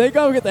 Thank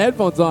God we get the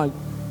headphones on.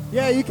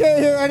 Yeah, you can't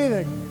hear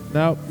anything.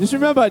 No. Just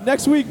remember,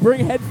 next week,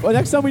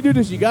 next time we do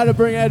this, you got to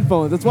bring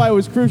headphones. That's why it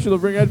was crucial to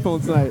bring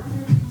headphones tonight.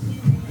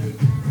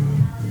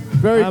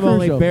 Very I'm crucial.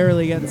 only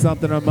barely getting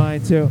something on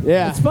mine, too.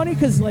 Yeah. It's funny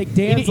because, like,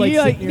 Dan's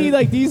you need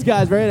like these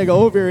guys, right? To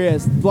go over your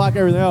ears, block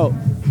everything out.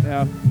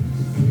 Yeah.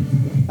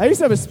 I used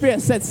to have a spare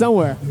set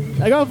somewhere.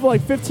 I got them for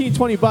like $15,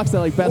 $20 at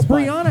like Best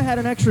Buy. Brianna had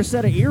an extra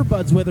set of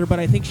earbuds with her, but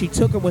I think she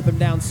took them with them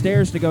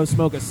downstairs to go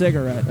smoke a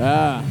cigarette.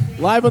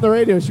 Live on the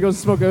radio, she goes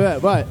to smoke a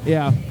bit, but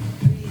yeah,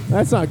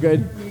 that's not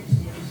good.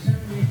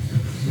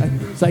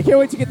 So I can't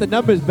wait to get the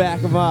numbers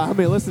back of how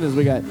many listeners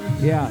we got.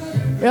 Yeah.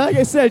 Yeah, like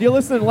I said, you're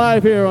listening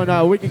live here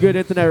on Wicked Good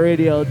Internet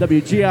Radio,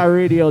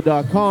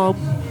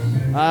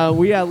 WGRradio.com.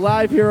 We are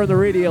live here on the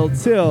radio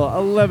till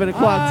 11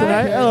 o'clock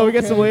tonight. Okay, Hello, we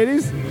got some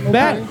ladies. Okay.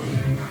 Matt.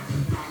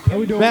 How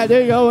we doing? Matt,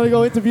 there you go. Want to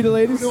go interview the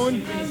ladies?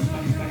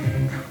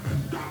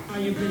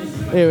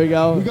 Here we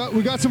go.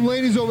 We got some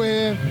ladies over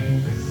here.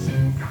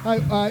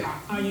 Hi.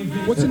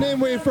 What's your name?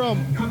 Where you from?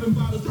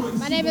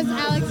 My name is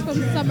Alex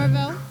from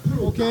Somerville.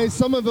 Okay,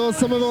 Somerville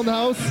in the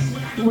house.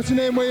 What's your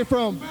name? Where you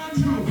from?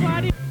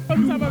 Claudia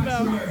from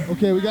Somerville.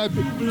 Okay, we got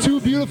 2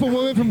 beautiful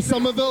women from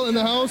Somerville in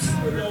the house.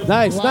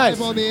 Nice. Live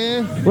on the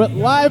air. We're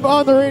live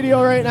on the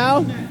radio right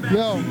now.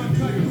 Yo.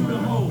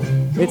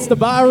 It's the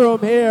bar room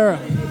here,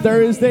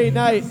 Thursday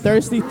night,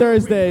 Thirsty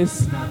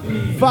Thursdays,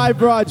 5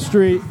 Broad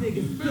Street.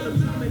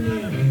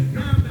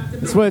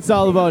 That's what it's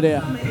all about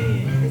here.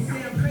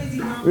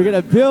 We're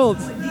gonna build.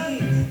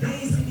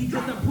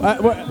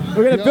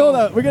 We're gonna build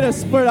up. We're gonna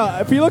split out.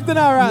 If you looked at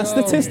our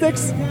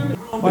statistics,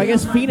 well, I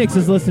guess Phoenix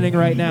is listening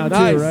right now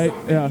nice. too, right?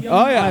 Yeah.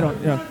 Oh yeah. I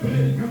don't. Yeah.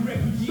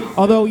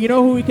 Although you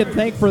know who we can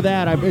thank for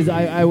that, I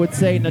would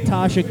say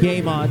Natasha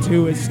Gamont,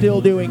 who is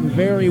still doing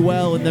very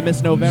well in the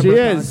Miss November she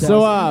contest. is.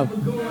 So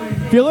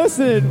if you're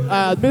listening,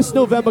 Miss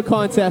November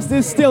contest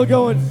is still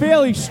going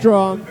fairly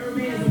strong.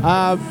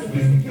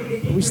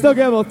 We still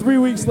got about 3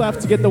 weeks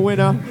left to get the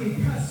winner.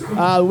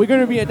 We're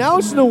going to be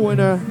announcing the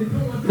winner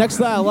next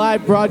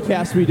live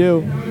broadcast we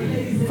do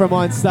from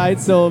on site.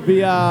 So it'll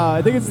be,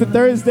 I think it's the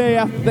Thursday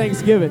after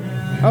Thanksgiving.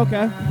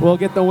 Okay. We'll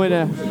get the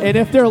winner. And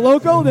if they're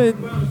local, then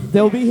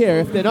they'll be here.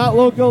 If they're not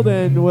local,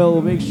 then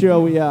we'll make sure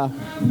we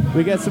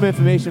get some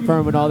information from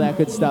them and all that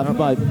good stuff.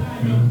 But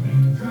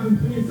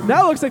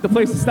now it looks like the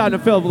place is starting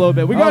to fill up a little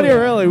bit. We got here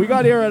early. We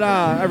got here at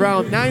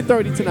around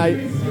 9:30 tonight.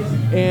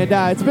 And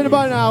it's been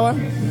about an hour.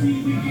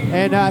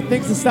 And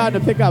things are starting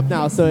to pick up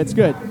now, so it's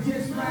good.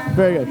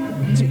 Very good.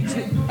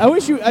 I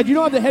wish you don't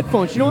have the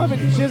headphones. She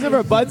doesn't have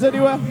her buds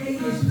anywhere.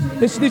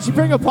 Did she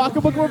bring a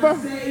pocketbook with her?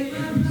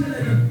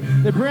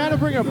 Did Brianna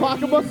bring her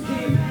pocketbook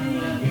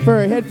for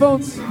her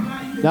headphones?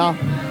 No.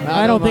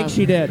 I don't think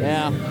she did.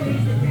 Yeah.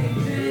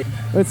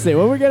 Let's see.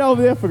 What we get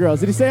over there for girls?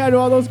 Did he say hi to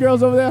all those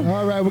girls over there?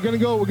 All right, we're gonna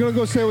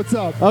go say what's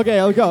up.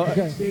 Okay, let's go.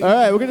 Okay. All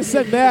right, we're gonna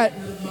send Matt.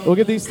 We'll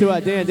get these two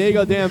out. Dan, there you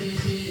go, Dan.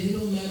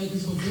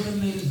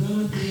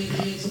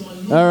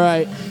 All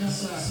right.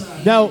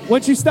 Now,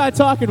 once you start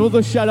talking, we'll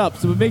just shut up.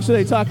 So make sure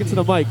they talk into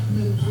the mic.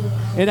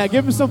 And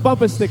give him some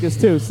bumper stickers,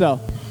 too. So,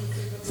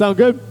 sound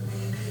good?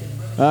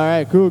 All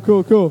right, cool.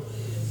 All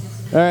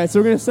right, so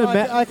we're going to send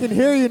Matt. I can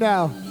hear you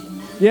now.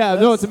 Yeah,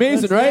 no, it's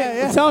amazing, right?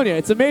 Yeah. I'm telling you,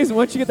 it's amazing.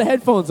 Once you get the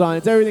headphones on,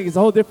 it's everything. It's a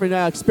whole different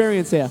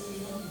experience here.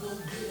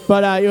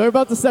 But you're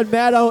about to send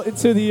Matt out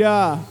into the,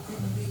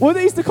 what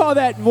they used to call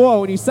that in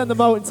war, when you send them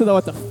out into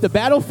the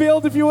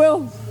battlefield, if you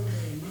will?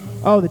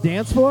 Oh, the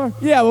dance floor?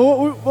 Yeah,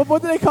 well,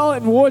 what do they call it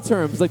in war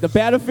terms? Like the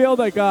battlefield?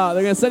 Like they're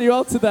going to send you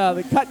out to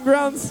the cutting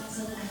grounds?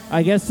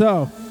 I guess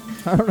so.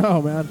 I don't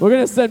know, man. We're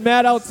going to send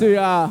Matt out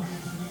to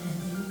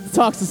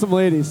talk to some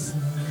ladies.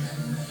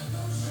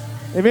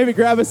 And maybe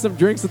grab us some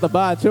drinks at the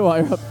bar, too,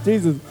 while you're up.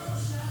 Jesus.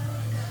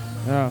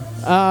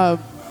 Yeah.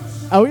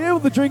 Are we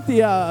able to drink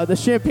the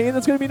champagne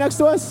that's going to be next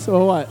to us,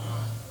 or what?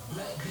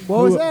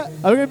 What was that?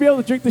 Are we going to be able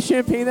to drink the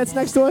champagne that's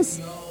next to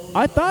us?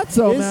 I thought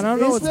so, man. I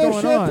don't know what's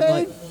going on.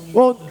 Like,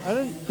 well,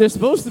 they're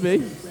supposed to be.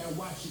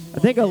 I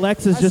think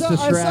Alexa's just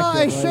distracted.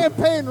 I saw a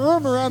champagne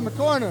room around the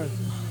corner.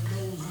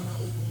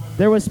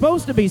 There was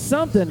supposed to be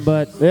something,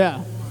 but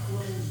yeah,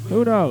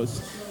 who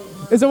knows?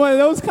 Is it one of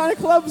those kind of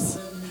clubs?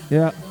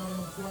 Yeah.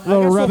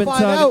 Little rub and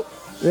tug. Out.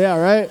 Yeah,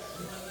 right.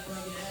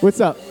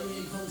 What's up?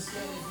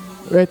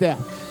 Right there.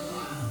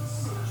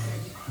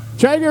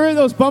 Try to get rid of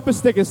those bumper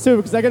stickers too,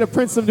 because I got to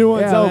print some new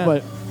ones out.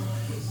 Man.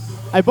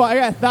 But I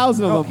got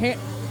 1,000 of them.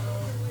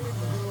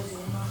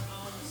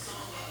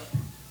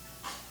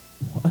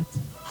 What?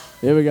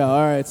 Here we go.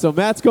 All right, so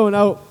Matt's going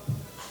out.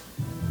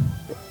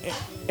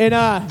 And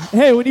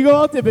hey, when you go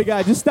out there, big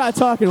guy, just start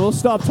talking. We'll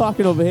stop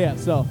talking over here.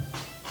 So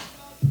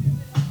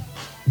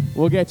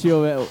we'll get you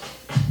over there.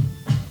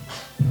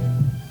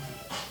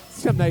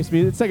 It's some nice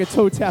music. It's like a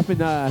toe tapping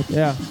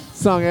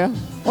song, yeah.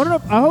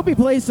 I hope he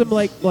plays some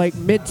like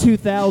mid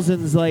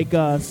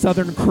 2000s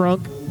Southern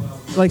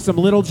crunk, like some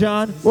Little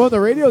John. Well, on the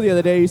radio the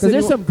other day, because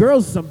there's some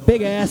girls with some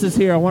big asses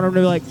here. I want them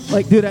to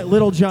like do that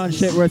Little John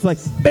shit where it's like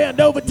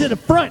bend over to the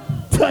front,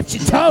 touch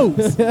your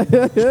toes.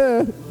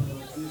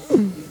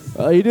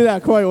 You do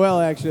that quite well,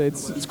 actually.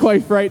 It's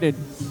quite frightening.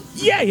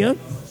 Yeah.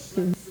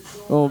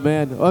 Oh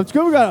man, well, it's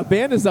good we got a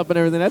band up and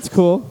everything. That's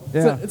cool.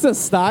 Yeah. It's a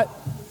start.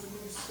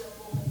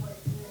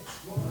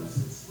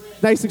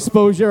 Nice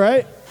exposure,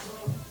 right?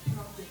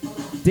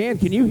 Dan,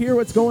 can you hear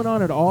what's going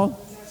on at all?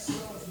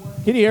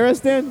 Can you hear us,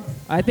 Dan?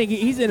 I think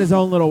he's in his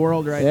own little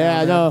world right now.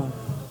 Yeah, no.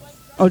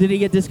 Oh, did he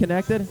get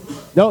disconnected?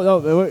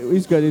 No,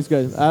 he's good.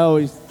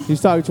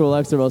 He's talking to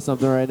Alexa about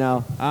something right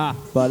now.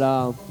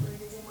 But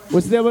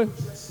what's the other?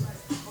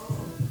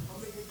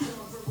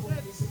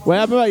 What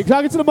happened? You're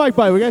talking to the mic,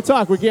 buddy. We gotta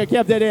talk. We can't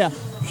keep dead air.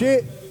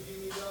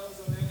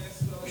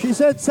 She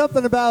said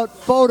something about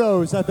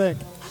photos, I think.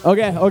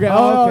 Okay. Oh, yeah,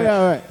 all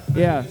right.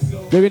 Yeah.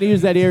 They're gonna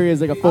use that area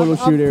as like a photo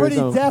shoot area. I'm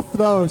pretty deaf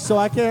though, so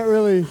I can't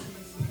really.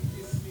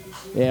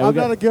 Yeah, I'm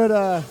not a good.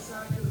 I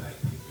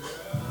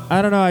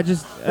don't know.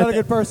 Not a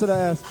good person to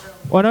ask.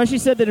 Well, no, she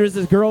said that there's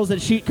this girls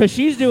that because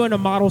she's doing a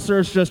model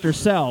search just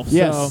herself.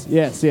 Yes.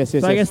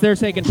 So I guess they're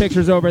taking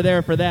pictures over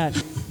there for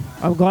that.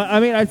 I'm glad. I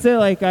mean, I'd say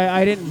like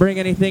I didn't bring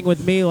anything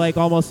with me like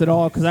almost at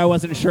all because I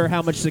wasn't sure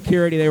how much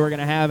security they were going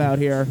to have out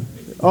here.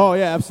 Oh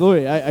yeah,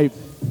 absolutely. I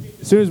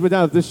as soon as we're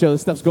done with this show,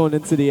 this stuff's going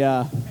into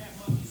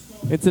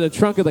the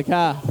trunk of the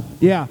car.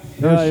 Yeah.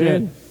 No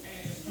shit.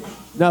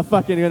 Not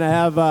fucking gonna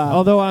have.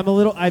 Although I'm a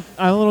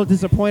little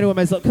disappointed with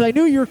myself because I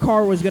knew your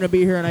car was gonna be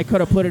here and I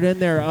could have put it in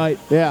there.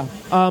 Yeah.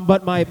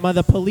 But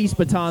the police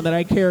baton that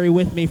I carry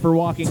with me for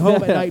walking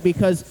home at night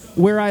because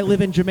where I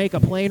live in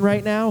Jamaica Plain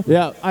right now.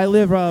 Yeah. I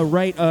live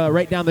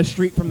right down the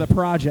street from the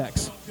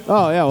projects.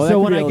 Oh yeah. Well, so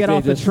when I get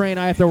off the train,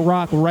 I have to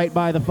rock right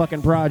by the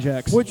fucking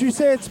projects. Would you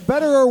say it's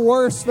better or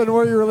worse than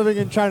where you were living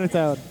in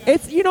Chinatown?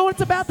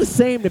 It's about the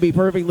same to be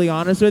perfectly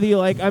honest with you.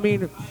 Like I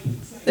mean.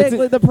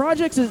 The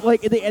projects is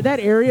like in that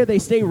area they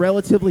stay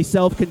relatively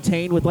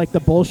self-contained with like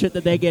the bullshit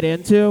that they get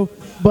into,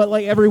 but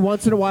like every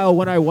once in a while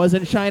when I was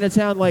in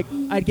Chinatown, like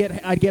I'd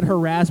get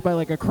harassed by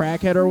like a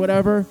crackhead or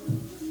whatever,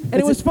 and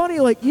it was funny.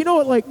 Like you know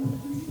what? Like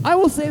I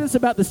will say this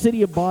about the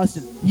city of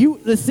Boston.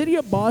 The city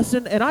of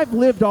Boston, and I've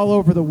lived all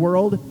over the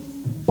world.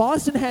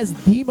 Boston has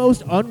the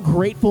most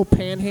ungrateful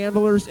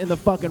panhandlers in the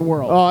fucking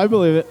world. Oh, I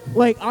believe it.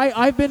 Like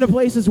I've been to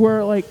places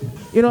where like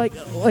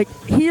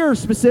here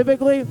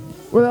specifically.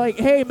 Where they're like,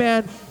 hey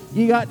man,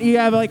 you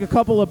have like a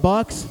couple of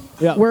bucks.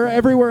 Yeah. Where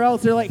everywhere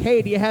else they're like,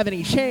 hey, do you have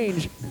any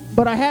change?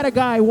 But I had a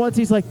guy once.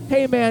 He's like,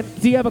 hey man,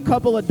 do you have a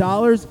couple of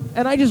dollars?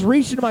 And I just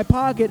reached into my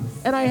pocket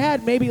and I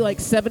had maybe like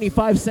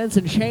 75 cents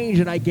in change,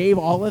 and I gave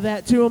all of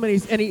that to him.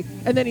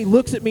 And then he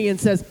looks at me and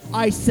says,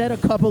 I said a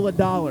couple of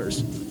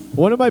dollars.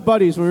 One of my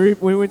buddies when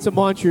we went to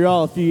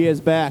Montreal a few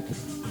years back.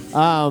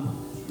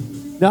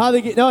 Now how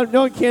they get in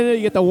Canada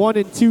you get the $1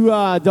 and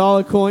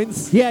 $2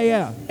 coins.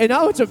 Yeah. And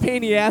now it's a pain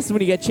in the ass when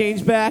you get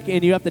change back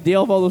and you have to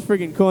deal with all those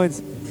freaking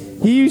coins.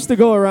 He used to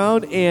go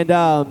around and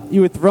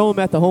he would throw them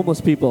at the homeless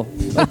people,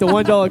 like the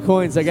 $1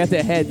 coins, like at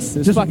their heads.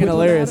 It's fucking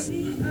hilarious.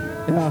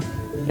 Yeah.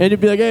 And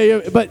you'd be like,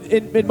 hey, but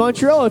in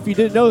Montreal, if you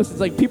didn't notice, it's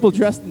like people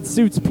dressed in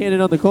suits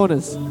panning on the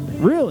corners.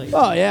 Really?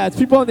 Oh yeah, it's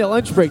people on their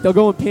lunch break. They'll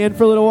go and pan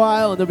for a little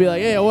while and they'll be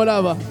like, hey,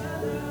 whatever,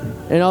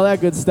 and all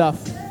that good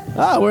stuff.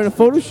 We're in a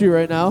photo shoot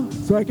right now.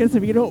 So I guess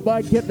if you don't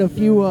mind getting a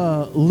few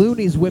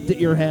loonies whipped at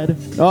your head.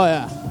 Oh,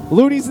 yeah.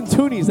 Loonies and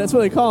toonies. That's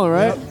what they call them,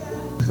 right?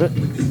 Yep.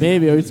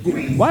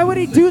 Maybe. Why would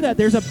he do that?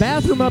 There's a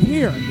bathroom up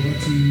here.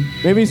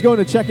 Maybe he's going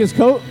to check his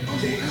coat?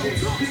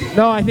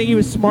 No, I think he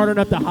was smart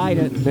enough to hide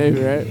it.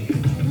 Maybe, right?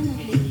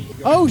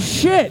 Oh,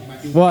 shit.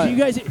 What? You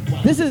guys,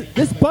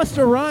 this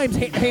Busta Rhymes,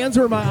 hands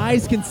where my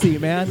eyes can see,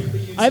 man.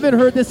 I haven't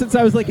heard this since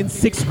I was like in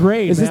 6th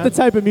grade. Is this the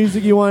type of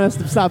music you want us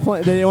to stop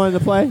playing? That you wanted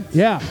to play?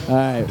 Yeah. All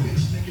right.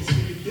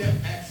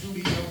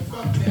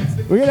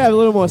 We're gonna have a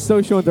little more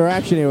social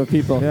interaction here with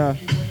people. Yeah.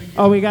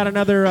 Oh, we got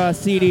another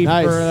CD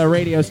Nice. for the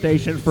radio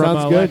station from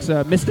Sounds good.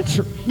 Alexa.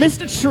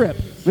 Mr. Trip.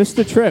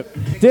 Mr. Trip.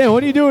 Dan,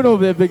 what are you doing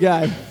over there, big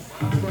guy?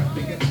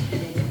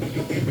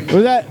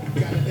 Was that?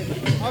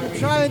 I'm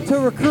trying to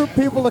recruit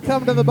people to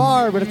come to the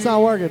bar, but it's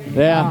not working.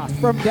 Yeah.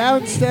 From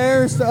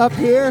downstairs to up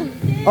here.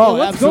 Oh,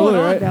 what's absolutely,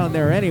 going on right? down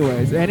there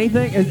anyways?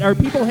 Anything? Are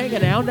people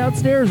hanging out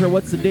downstairs or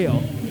what's the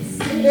deal?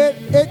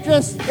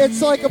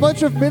 It's like a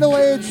bunch of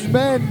middle-aged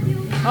men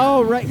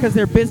Oh, right, because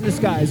they're business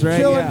guys, right?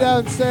 chilling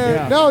downstairs.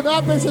 Yeah. No,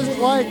 not business,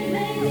 like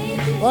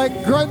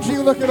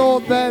grungy-looking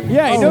old men.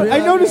 Yeah, I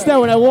noticed that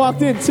when I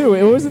walked in too.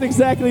 It wasn't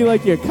exactly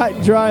like your cut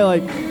and dry,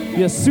 like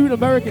your suit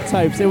American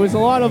types. It was a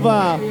lot of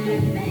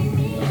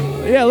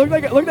yeah, it looked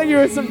like you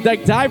were at some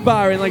like dive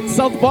bar in like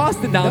South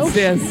Boston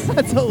downstairs.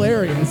 That's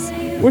hilarious.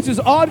 Which is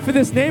odd for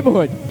this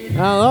neighborhood. I don't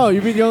know.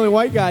 You'd be the only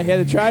white guy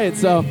here to try it,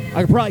 so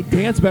I could probably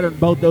dance better than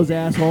both those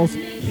assholes.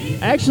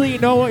 Actually, you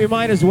know what? You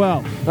might as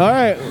well. All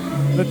right,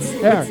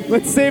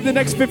 let's save the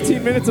next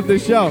 15 minutes of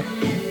this show.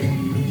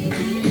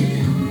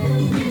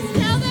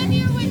 Tell them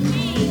you're with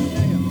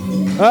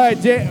me. All right,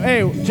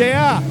 hey,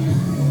 JR.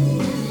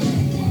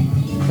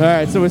 All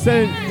right, so we're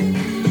sending.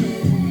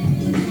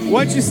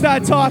 Once you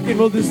start talking,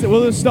 we'll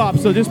just stop.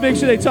 So just make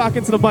sure they talk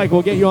into the mic.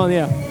 We'll get you on the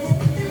air.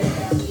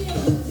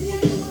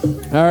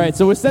 All right,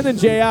 so we're sending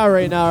JR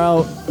right now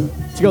out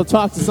to go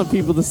talk to some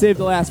people to save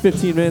the last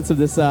 15 minutes of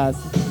this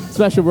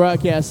special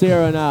broadcast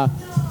here. And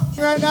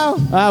Right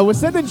now? we're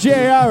sending JR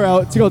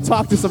out to go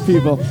talk to some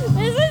people.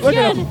 This is Look good.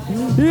 at him.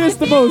 He is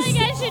the most. Like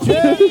I should be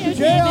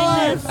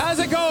videotaping this. How's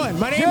it going?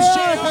 My name's JR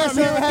JR. I'm has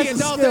here with the the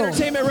Adult skill.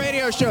 Entertainment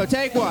Radio Show.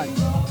 Take one.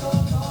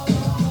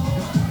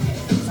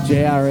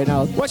 JR right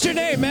now. What's your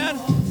name, man?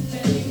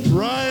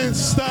 Ryan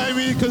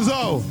Stymie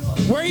Kazo,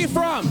 Where are you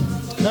from?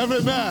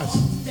 Everett, Mass.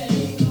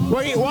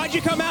 Why'd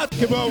you come out?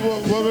 Came out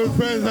with one of my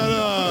friends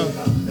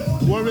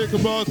had one week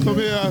about come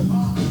here,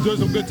 enjoy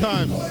some good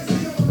time.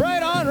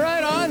 Right on,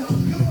 right on.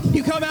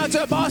 You come out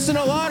to Boston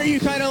a lot, or you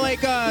kind of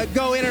like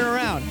go in and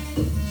around?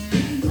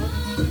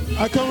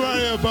 I come around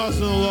here in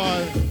Boston a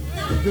lot,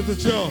 just to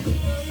chill.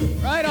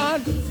 Right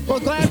on. Well,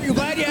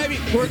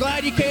 we're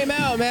glad you came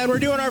out, man. We're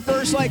doing our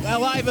first like a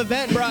live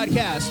event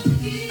broadcast.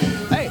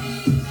 Hey,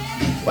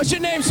 what's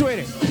your name,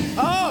 sweetie?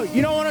 Oh,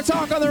 you don't want to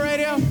talk on the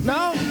radio?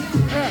 No?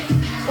 Yeah.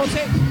 Well,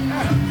 take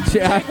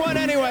one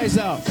anyways,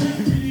 though.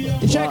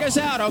 Check us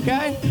out,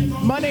 okay?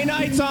 Monday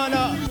nights on.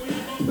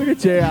 Look at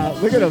JR.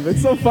 Look at him.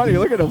 It's so funny.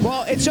 Look at him.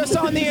 Well, it's just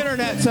on the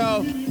internet,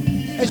 so.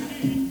 It's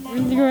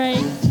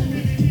great.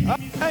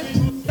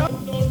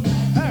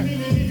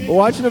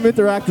 Watching them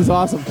interact is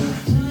awesome.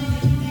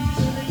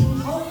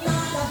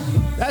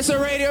 That's a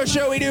radio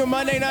show we do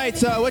Monday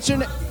nights. What's your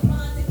name?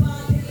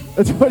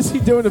 What's he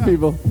doing to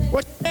people?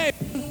 What's your name?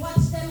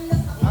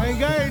 I ain't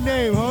got your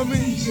name,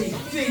 homie.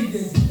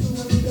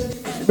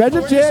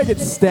 Imagine if JR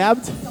gets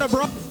stabbed.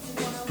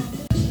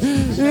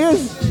 He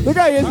is. Look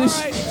how he is.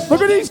 Right. Look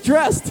what he's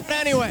dressed.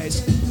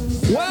 Anyways.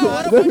 Wow,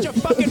 what a bunch of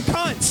fucking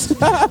cunts.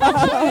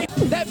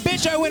 That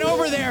bitch, I went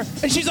over there,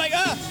 and she's like,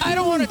 I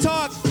don't want to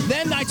talk.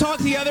 Then I talk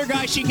to the other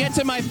guy, she gets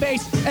in my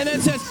face, and then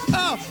says,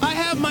 oh, I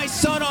have my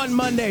son on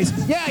Mondays.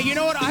 Yeah, you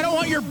know what? I don't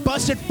want your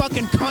busted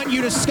fucking cunt,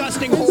 you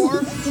disgusting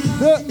whore.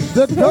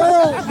 The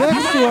girl You next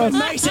might to have us. a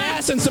nice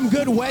ass and some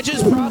good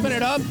wedges propping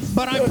it up,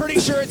 but I'm pretty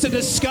sure it's a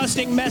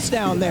disgusting mess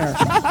down there.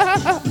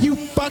 You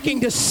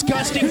fucking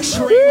disgusting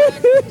train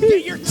wreck.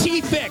 Get your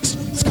teeth fixed.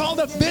 It's called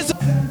a visit.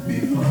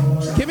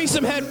 Give me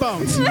some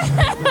headphones. All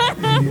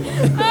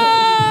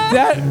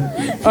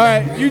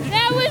right.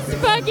 That was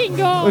fucking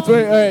gold. Let's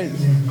wait. All right.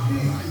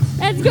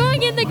 That's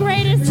going in the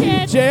greatest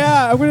hit. JR,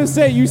 I'm going to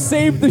say you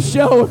saved the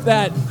show with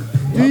that.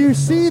 Do you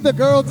see the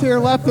girl to your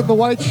left in the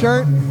white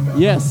shirt?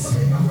 Yes.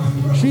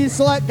 She's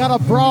got a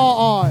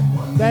bra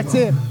on. That's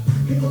it.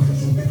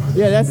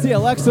 Yeah, that's the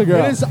Alexa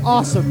girl. It is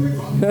awesome.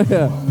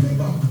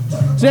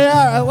 JR,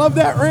 I love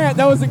that rant.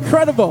 That was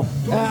incredible.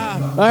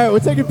 All right, we're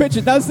taking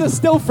pictures. That's the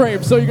still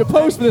frame, so you can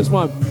post for this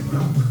one.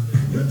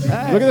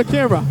 Look at the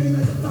camera.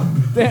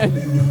 Dan.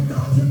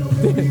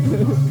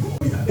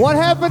 What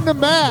happened to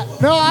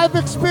Matt? No, I've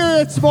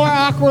experienced more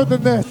awkward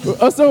than this.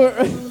 Also,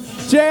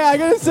 JR, I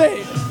got to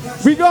say,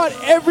 we got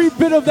every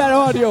bit of that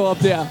audio up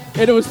there,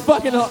 and it was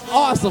fucking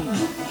awesome.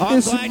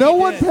 Is no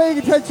one paying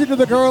attention to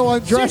the girl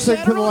undressing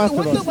to the left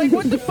of us?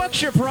 What the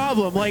fuck's your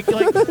problem? I'm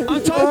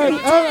talking.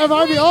 Am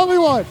I the only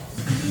one?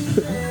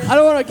 I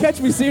don't want to catch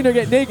me seeing her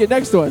get naked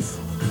next to us.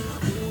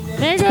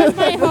 There There goes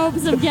my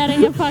hopes of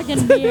getting a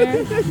fucking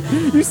beer.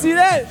 You see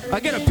that? I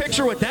get a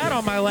picture with that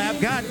on my lap.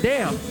 God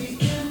damn.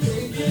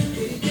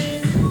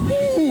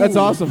 That's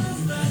awesome.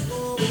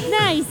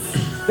 Nice.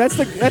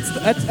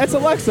 That's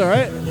Alexa,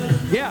 right?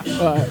 Yeah.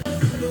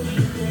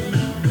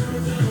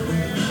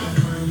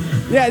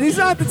 Yeah, these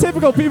aren't the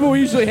typical people we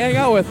usually hang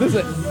out with, is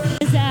it?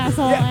 This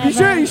asshole. Yeah,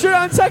 you should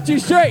untuck you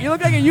straight. You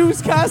look like a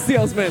used car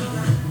salesman.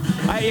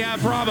 Yeah,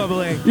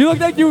 probably. You look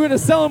like you were gonna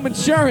sell them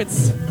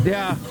insurance.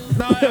 Yeah.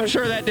 No, I'm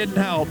sure that didn't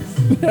help.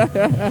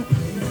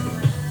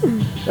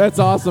 That's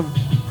awesome.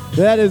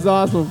 That is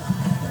awesome.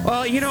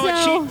 Well, you know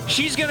what?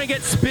 She's gonna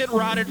get spit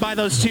rotted by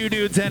those two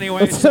dudes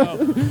anyway. So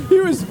He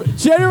was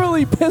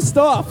generally pissed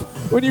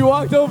off when you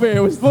walked over here.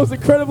 It was the most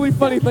incredibly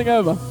funny thing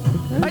ever.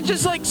 I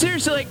just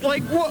seriously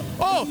what?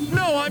 Oh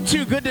no, I'm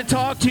too good to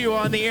talk to you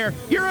on the air.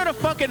 You're at a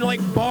fucking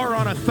bar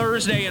on a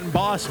Thursday in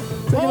Boston.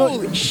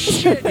 Holy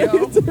shit,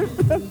 yo! Dude,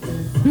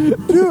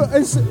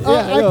 I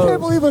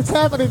can't believe what's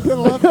happening to the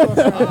left of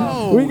us.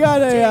 Oh, We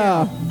got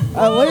a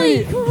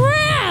lady. Holy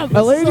crap!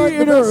 A lady like in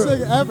the best her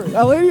thing ever.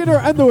 a lady in her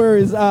underwear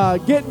is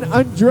getting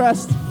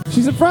undressed.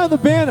 She's in front of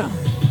the banner.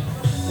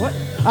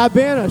 What?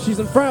 Banner. She's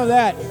in front of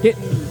that,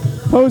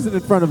 posing in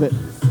front of it.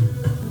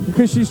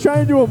 Because she's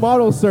trying to do a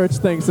model search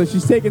thing, so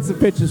she's taking some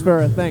pictures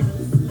for her thing.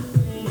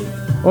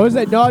 What was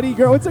that, Naughty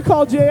Girl? What's it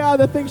called, JR,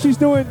 the thing she's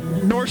doing?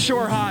 North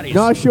Shore Hotties.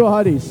 North Shore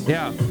Hotties.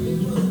 Yeah.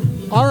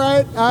 All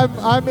right,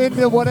 I'm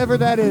into whatever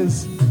that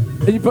is.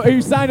 Are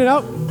you signing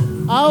up?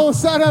 I will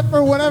sign up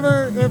for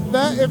whatever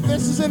if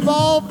this is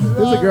involved.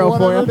 There's a girl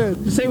for you. whatever it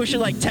is. Say we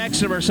should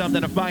text him or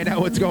something to find out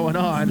what's going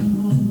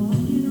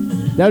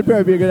on. That'd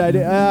probably be a good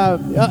idea.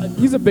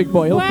 He's a big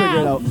boy. He'll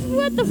figure it out.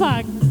 What the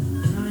fuck?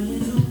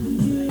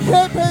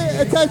 Can't pay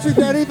attention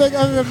to anything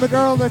other than the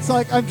girl that's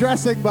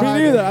undressing Me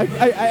behind. neither.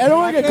 I don't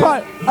want to get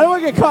caught. I don't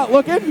want to get caught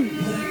looking.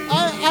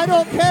 I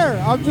don't care.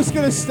 I'm just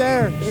gonna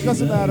stare. It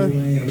doesn't matter.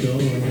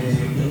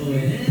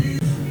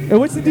 And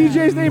what's the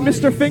DJ's name?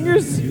 Mr.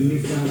 Fingers?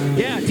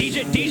 Yeah,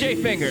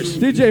 DJ Fingers.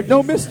 DJ,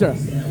 no Mr.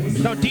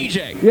 No,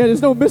 DJ. Yeah,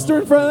 there's no Mr.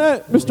 in front of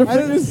that. Mr.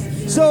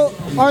 Fingers. So,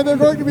 are there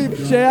going to be...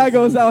 J.I.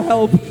 goes, I'll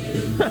help.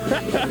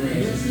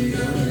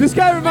 This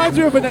guy reminds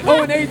me of an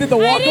 0-8 did the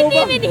walkover. I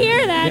didn't even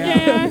hear that,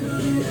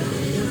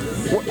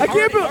 JR. I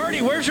can't believe...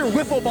 Arty, where's your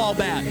wiffle ball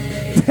bat?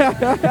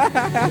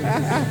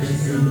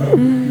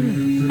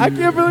 I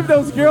can't believe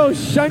those girls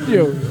shunned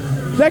you.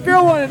 That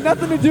girl wanted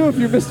nothing to do with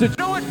you, Mr. You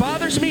know what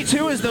bothers me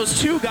too is those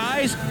two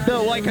guys, the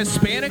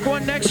Hispanic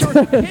one next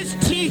to him. His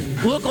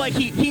teeth look like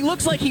he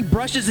looks like he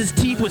brushes his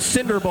teeth with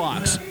cinder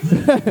blocks.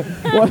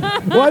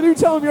 Why do you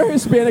tell him you're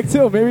Hispanic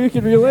too? Maybe you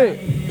can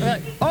relate.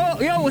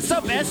 What's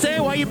up,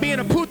 SA? Why you being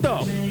a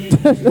puto?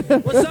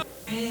 What's up?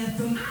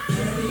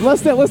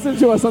 Unless they're listening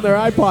to us on their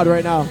iPod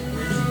right now.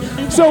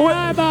 So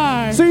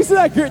you see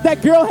that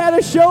girl had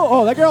a show?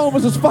 Oh, that girl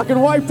almost was fucking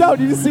wiped out.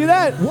 Did you see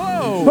that?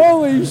 Whoa!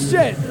 Holy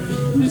shit!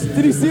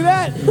 Did you see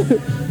that?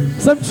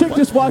 Some chick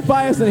just walked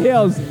by us in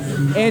heels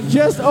and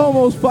just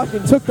almost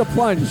fucking took the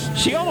plunge.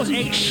 She almost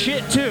ate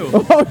shit too.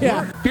 Oh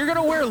yeah. If you're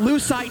gonna wear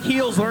lucite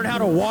heels, learn how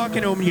to walk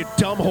into them, you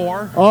dumb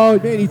whore. Oh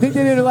man, you think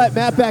they didn't let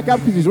Matt back up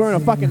because he's wearing a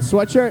fucking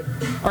sweatshirt?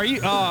 Are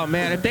you? Oh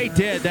man, if they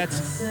did, it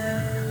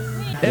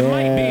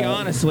might be,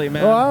 honestly,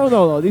 man. Well, I don't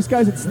know though. These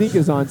guys had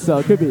sneakers on, so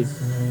it could be.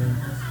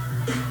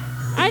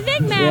 I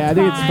think Matt's Yeah, I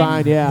think it's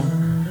fine. Yeah.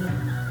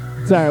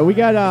 Sorry, we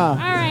got All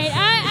right,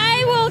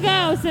 I will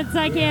go since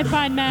I can't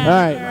find Matt.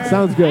 All right,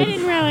 sounds good. I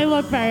didn't really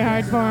look very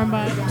hard for him,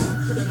 but.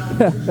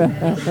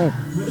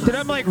 Dude,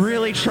 I'm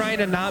really trying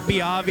to not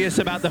be obvious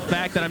about the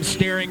fact that I'm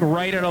staring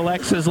right at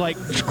Alexa's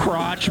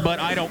crotch, but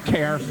I don't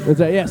care. That's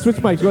right. Yeah, switch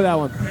mics. Go that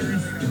one.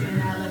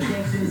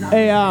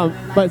 Hey,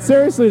 but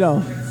seriously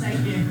though.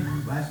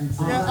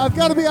 Yeah, I've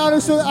got to be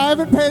honest with you. I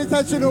haven't paid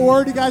attention to a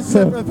word you guys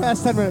said for the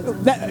past 10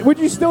 minutes. Would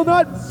you still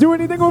not do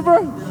anything with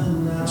her,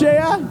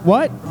 JR?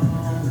 What?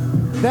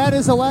 That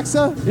is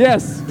Alexa?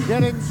 Yes.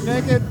 Getting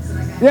naked?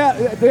 Yeah,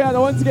 the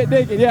ones get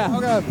naked, yeah.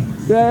 Okay.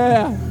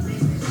 Yeah.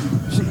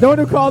 The one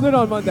who called in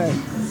on Monday.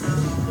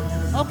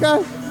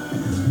 Okay.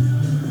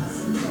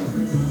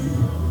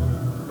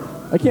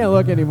 I can't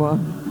look anymore.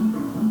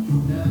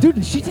 Dude,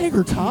 did she take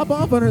her top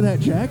off under that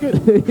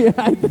jacket? Yeah,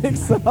 I think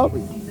so.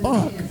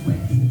 Fuck.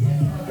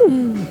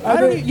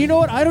 You know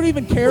what? I don't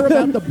even care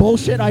about the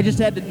bullshit I just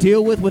had to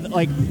deal with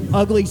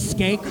ugly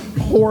skank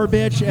whore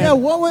bitch. Yeah,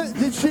 what was,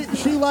 did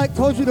she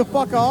told you to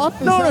fuck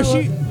off? No,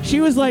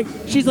 she's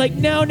like,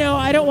 no,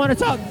 I don't want to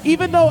talk.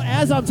 Even though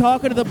as I'm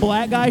talking to the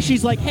black guy,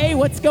 she's like, hey,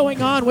 what's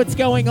going on? What's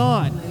going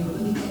on?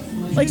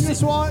 She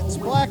just wants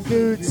black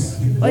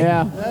dudes.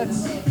 Yeah.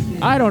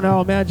 I don't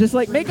know, man. Just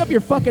make up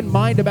your fucking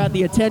mind about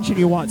the attention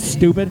you want,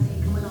 stupid.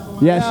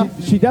 Yeah,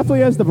 she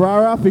definitely has the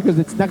bra off because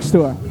it's next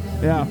to her.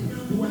 Yeah.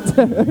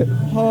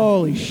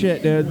 Holy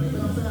shit, dude.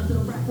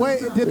 Wait,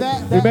 did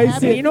that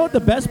happen? You know what the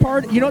best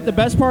part? You know what the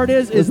best part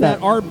is? Is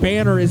that our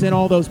banner is in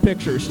all those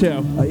pictures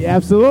too. Yeah,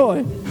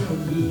 absolutely.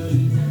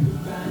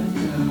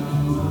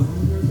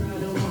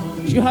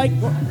 She hike.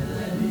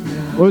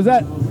 What was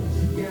that?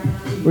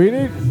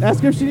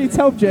 Ask her if she needs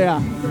help, JR.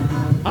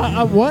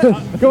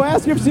 What? Go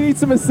ask her if she needs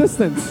some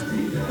assistance.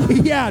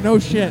 Yeah, no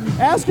shit.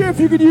 Ask her if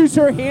you could use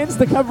her hands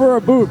to cover her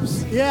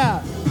boobs.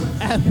 Yeah.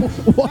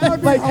 What? That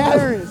would be Like,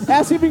 hilarious.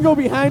 ask if you can go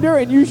behind her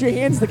and use your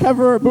hands to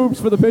cover her boobs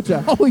for the picture.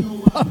 Holy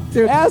fuck,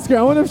 dude. Ask her.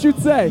 I wonder if she'd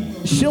say.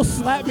 She'll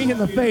slap me in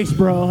the face,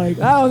 bro. Like,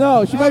 I don't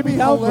know. She might That'd be be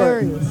down for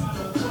it. hilarious.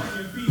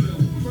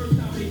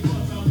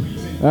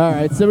 All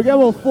right, so we got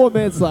about 4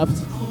 minutes left.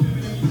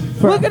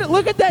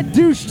 look at that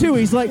douche too.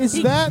 He's like,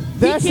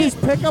 That's his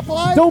pickup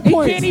line? Don't he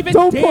point. can't even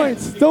Don't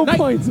dance. point. Don't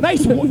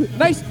nice, point.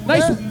 Nice.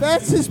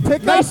 That's his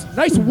pickup?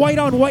 Nice white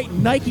on white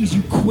Nikes,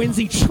 you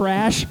Quincy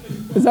trash.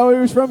 Is that where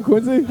he was from,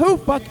 Quincy? Who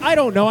fuck? I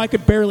don't know. I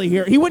could barely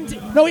hear. He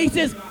wouldn't. No, he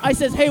says. I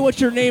says, hey, what's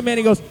your name? And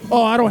he goes,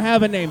 oh, I don't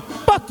have a name.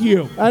 Fuck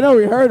you. I know.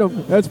 We heard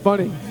him. That's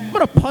funny. I'm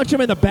gonna punch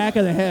him in the back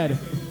of the head.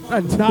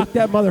 I'm gonna knock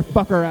that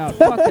motherfucker out.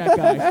 Fuck that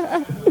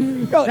guy.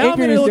 Now I'm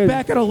gonna look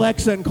back at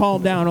Alexa and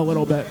calm down a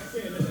little bit.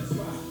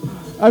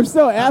 I'm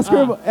still ask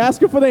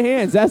her for the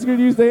hands. Ask her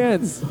to use the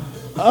hands.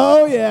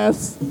 Oh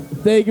yes.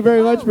 Thank you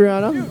very much,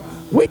 Brianna.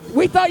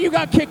 We thought you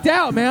got kicked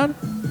out, man.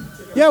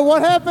 Yeah,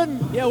 what happened?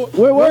 Yeah,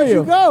 where were Where'd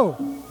you go?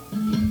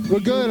 We're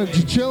good. I'm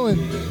just chilling.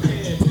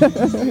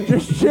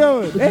 Just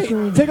chilling. Hey,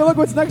 take a look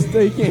what's next.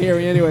 You can't hear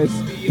me anyways.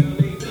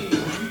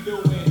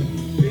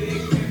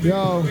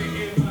 Yo,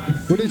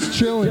 we're just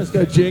chilling. Just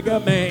a jigger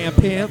man,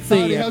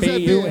 pantsy. Arty, how's that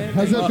beer?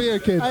 How's that beer,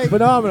 kid?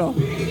 Phenomenal.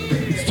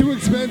 It's too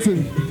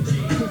expensive.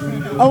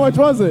 How much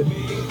was it?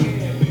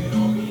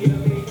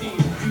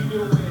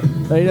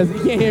 No, he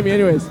can't hear me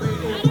anyways.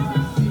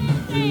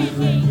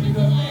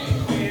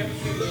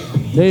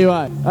 There you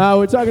are.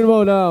 We're talking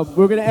about,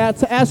 we're going to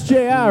ask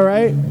JR,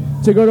 right,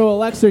 to go to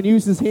Alexa and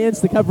use his hands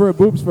to cover her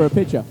boobs for a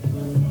picture.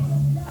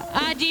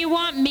 Do you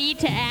want me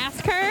to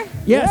ask her?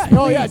 Yes. Yeah.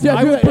 Oh, yeah.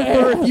 I would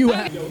prefer if you.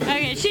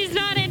 Okay, she's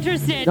not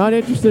interested. Not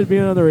interested in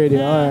being on the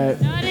radio. All right.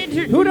 Not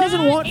interested. Who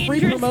doesn't want free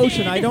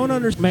promotion? I don't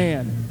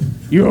understand.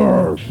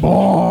 You're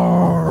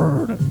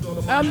bored.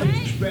 I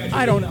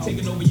don't know. How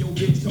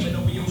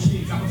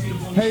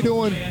you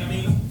doing? How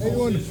you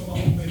doing?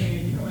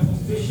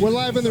 We're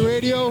live on the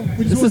radio. We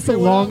just This wanna is say the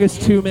what up.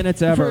 longest 2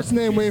 minutes ever. First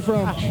name, where you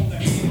from?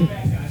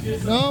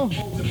 No?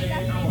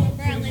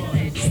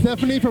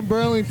 Stephanie from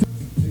Burlington.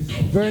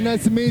 Very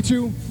nice to meet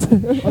you.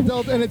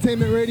 Adult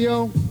Entertainment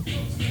Radio.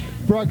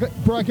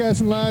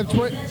 Broadcasting live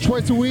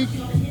twice a week.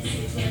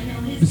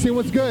 You see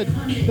what's good.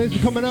 Thanks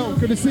for coming out.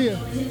 Good to see you.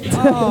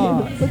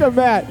 Look at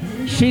Matt.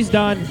 She's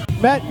done.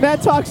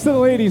 Matt talks to the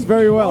ladies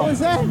very well. What was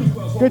that?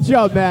 Good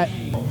job, Matt.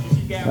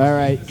 All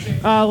right.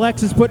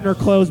 Alexa's putting her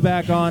clothes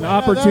back on.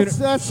 Opportunity.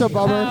 That's a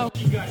bummer.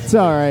 It's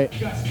all right.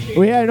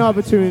 We had an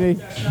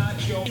opportunity.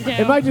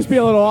 It might just be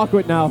a little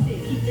awkward now,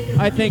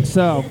 I think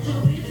so.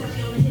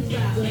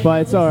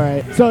 but it's all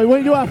right. So, we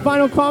want to do our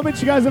final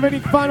comments. You guys have any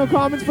final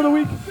comments for the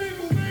week?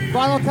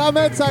 Final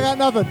comments? I got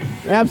nothing.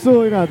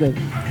 Absolutely nothing.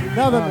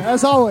 Nothing,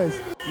 as always.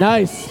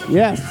 Nice.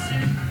 Yes.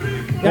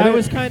 Yeah, I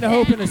was kind of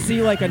hoping to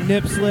see like a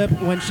nip slip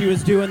when she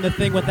was doing the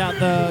thing without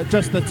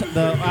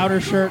the outer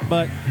shirt,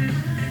 but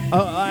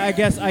I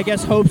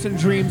guess hopes and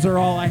dreams are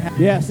all I have.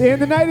 Yes, and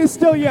the night is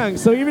still young,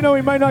 so even though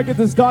we might not get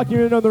this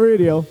documented on the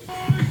radio,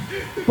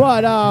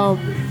 but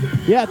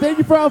yeah, thank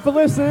you for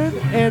listening,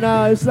 and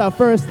this is our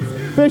first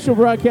official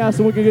broadcast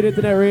on Wicked Good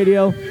Internet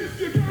Radio,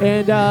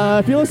 and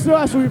if you listen to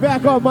us, we'll be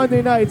back on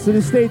Monday night, so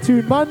just stay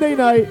tuned Monday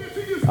night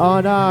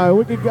on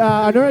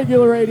on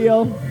regular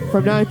radio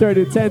from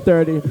 9:30 to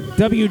 10:30.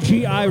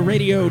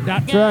 WGIRadio.com.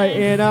 That's right,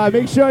 and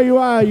make sure you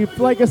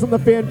like us on the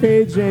fan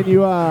page, and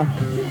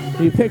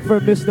you pick for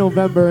Miss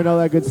November and all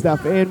that good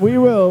stuff. And we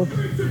will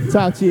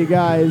talk to you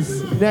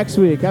guys next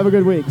week. Have a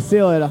good week. See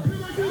you later.